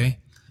 Okay?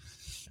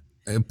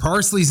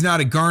 Parsley's not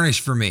a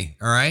garnish for me,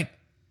 all right?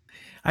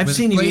 I've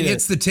seen you eat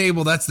hits the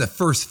table, that's the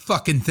first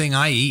fucking thing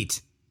I eat.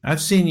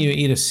 I've seen you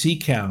eat a sea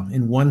cow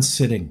in one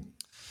sitting.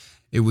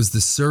 It was the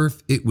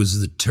surf, it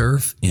was the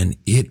turf, and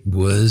it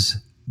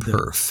was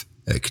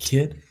perfect.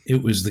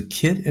 It was the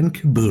kit and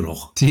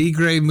caboodle.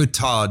 Tigre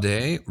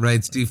Mutade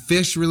writes, do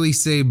fish really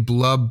say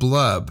blub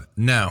blub?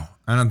 No,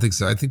 I don't think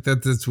so. I think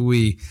that's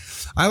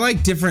I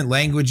like different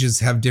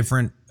languages have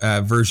different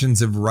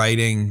versions of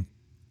writing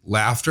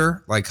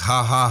laughter. Like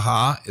ha ha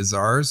ha is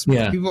ours.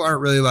 Yeah. People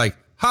aren't really like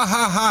ha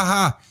ha ha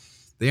ha.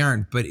 They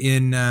aren't. But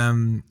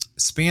in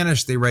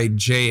Spanish, they write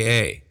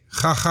J-A.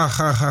 Ha ha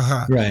ha ha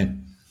ha. Right.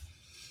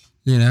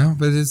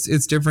 But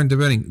it's different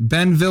depending.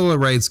 Ben Villa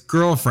writes,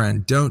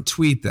 girlfriend, don't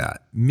tweet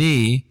that.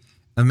 Me,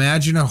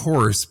 imagine a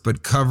horse,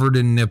 but covered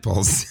in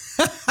nipples.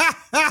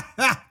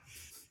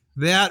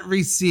 That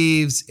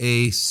receives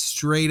a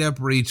straight up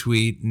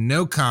retweet,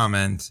 no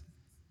comment.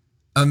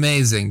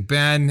 Amazing.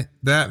 Ben,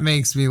 that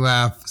makes me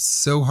laugh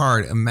so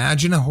hard.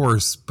 Imagine a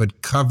horse,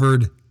 but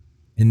covered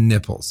in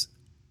nipples.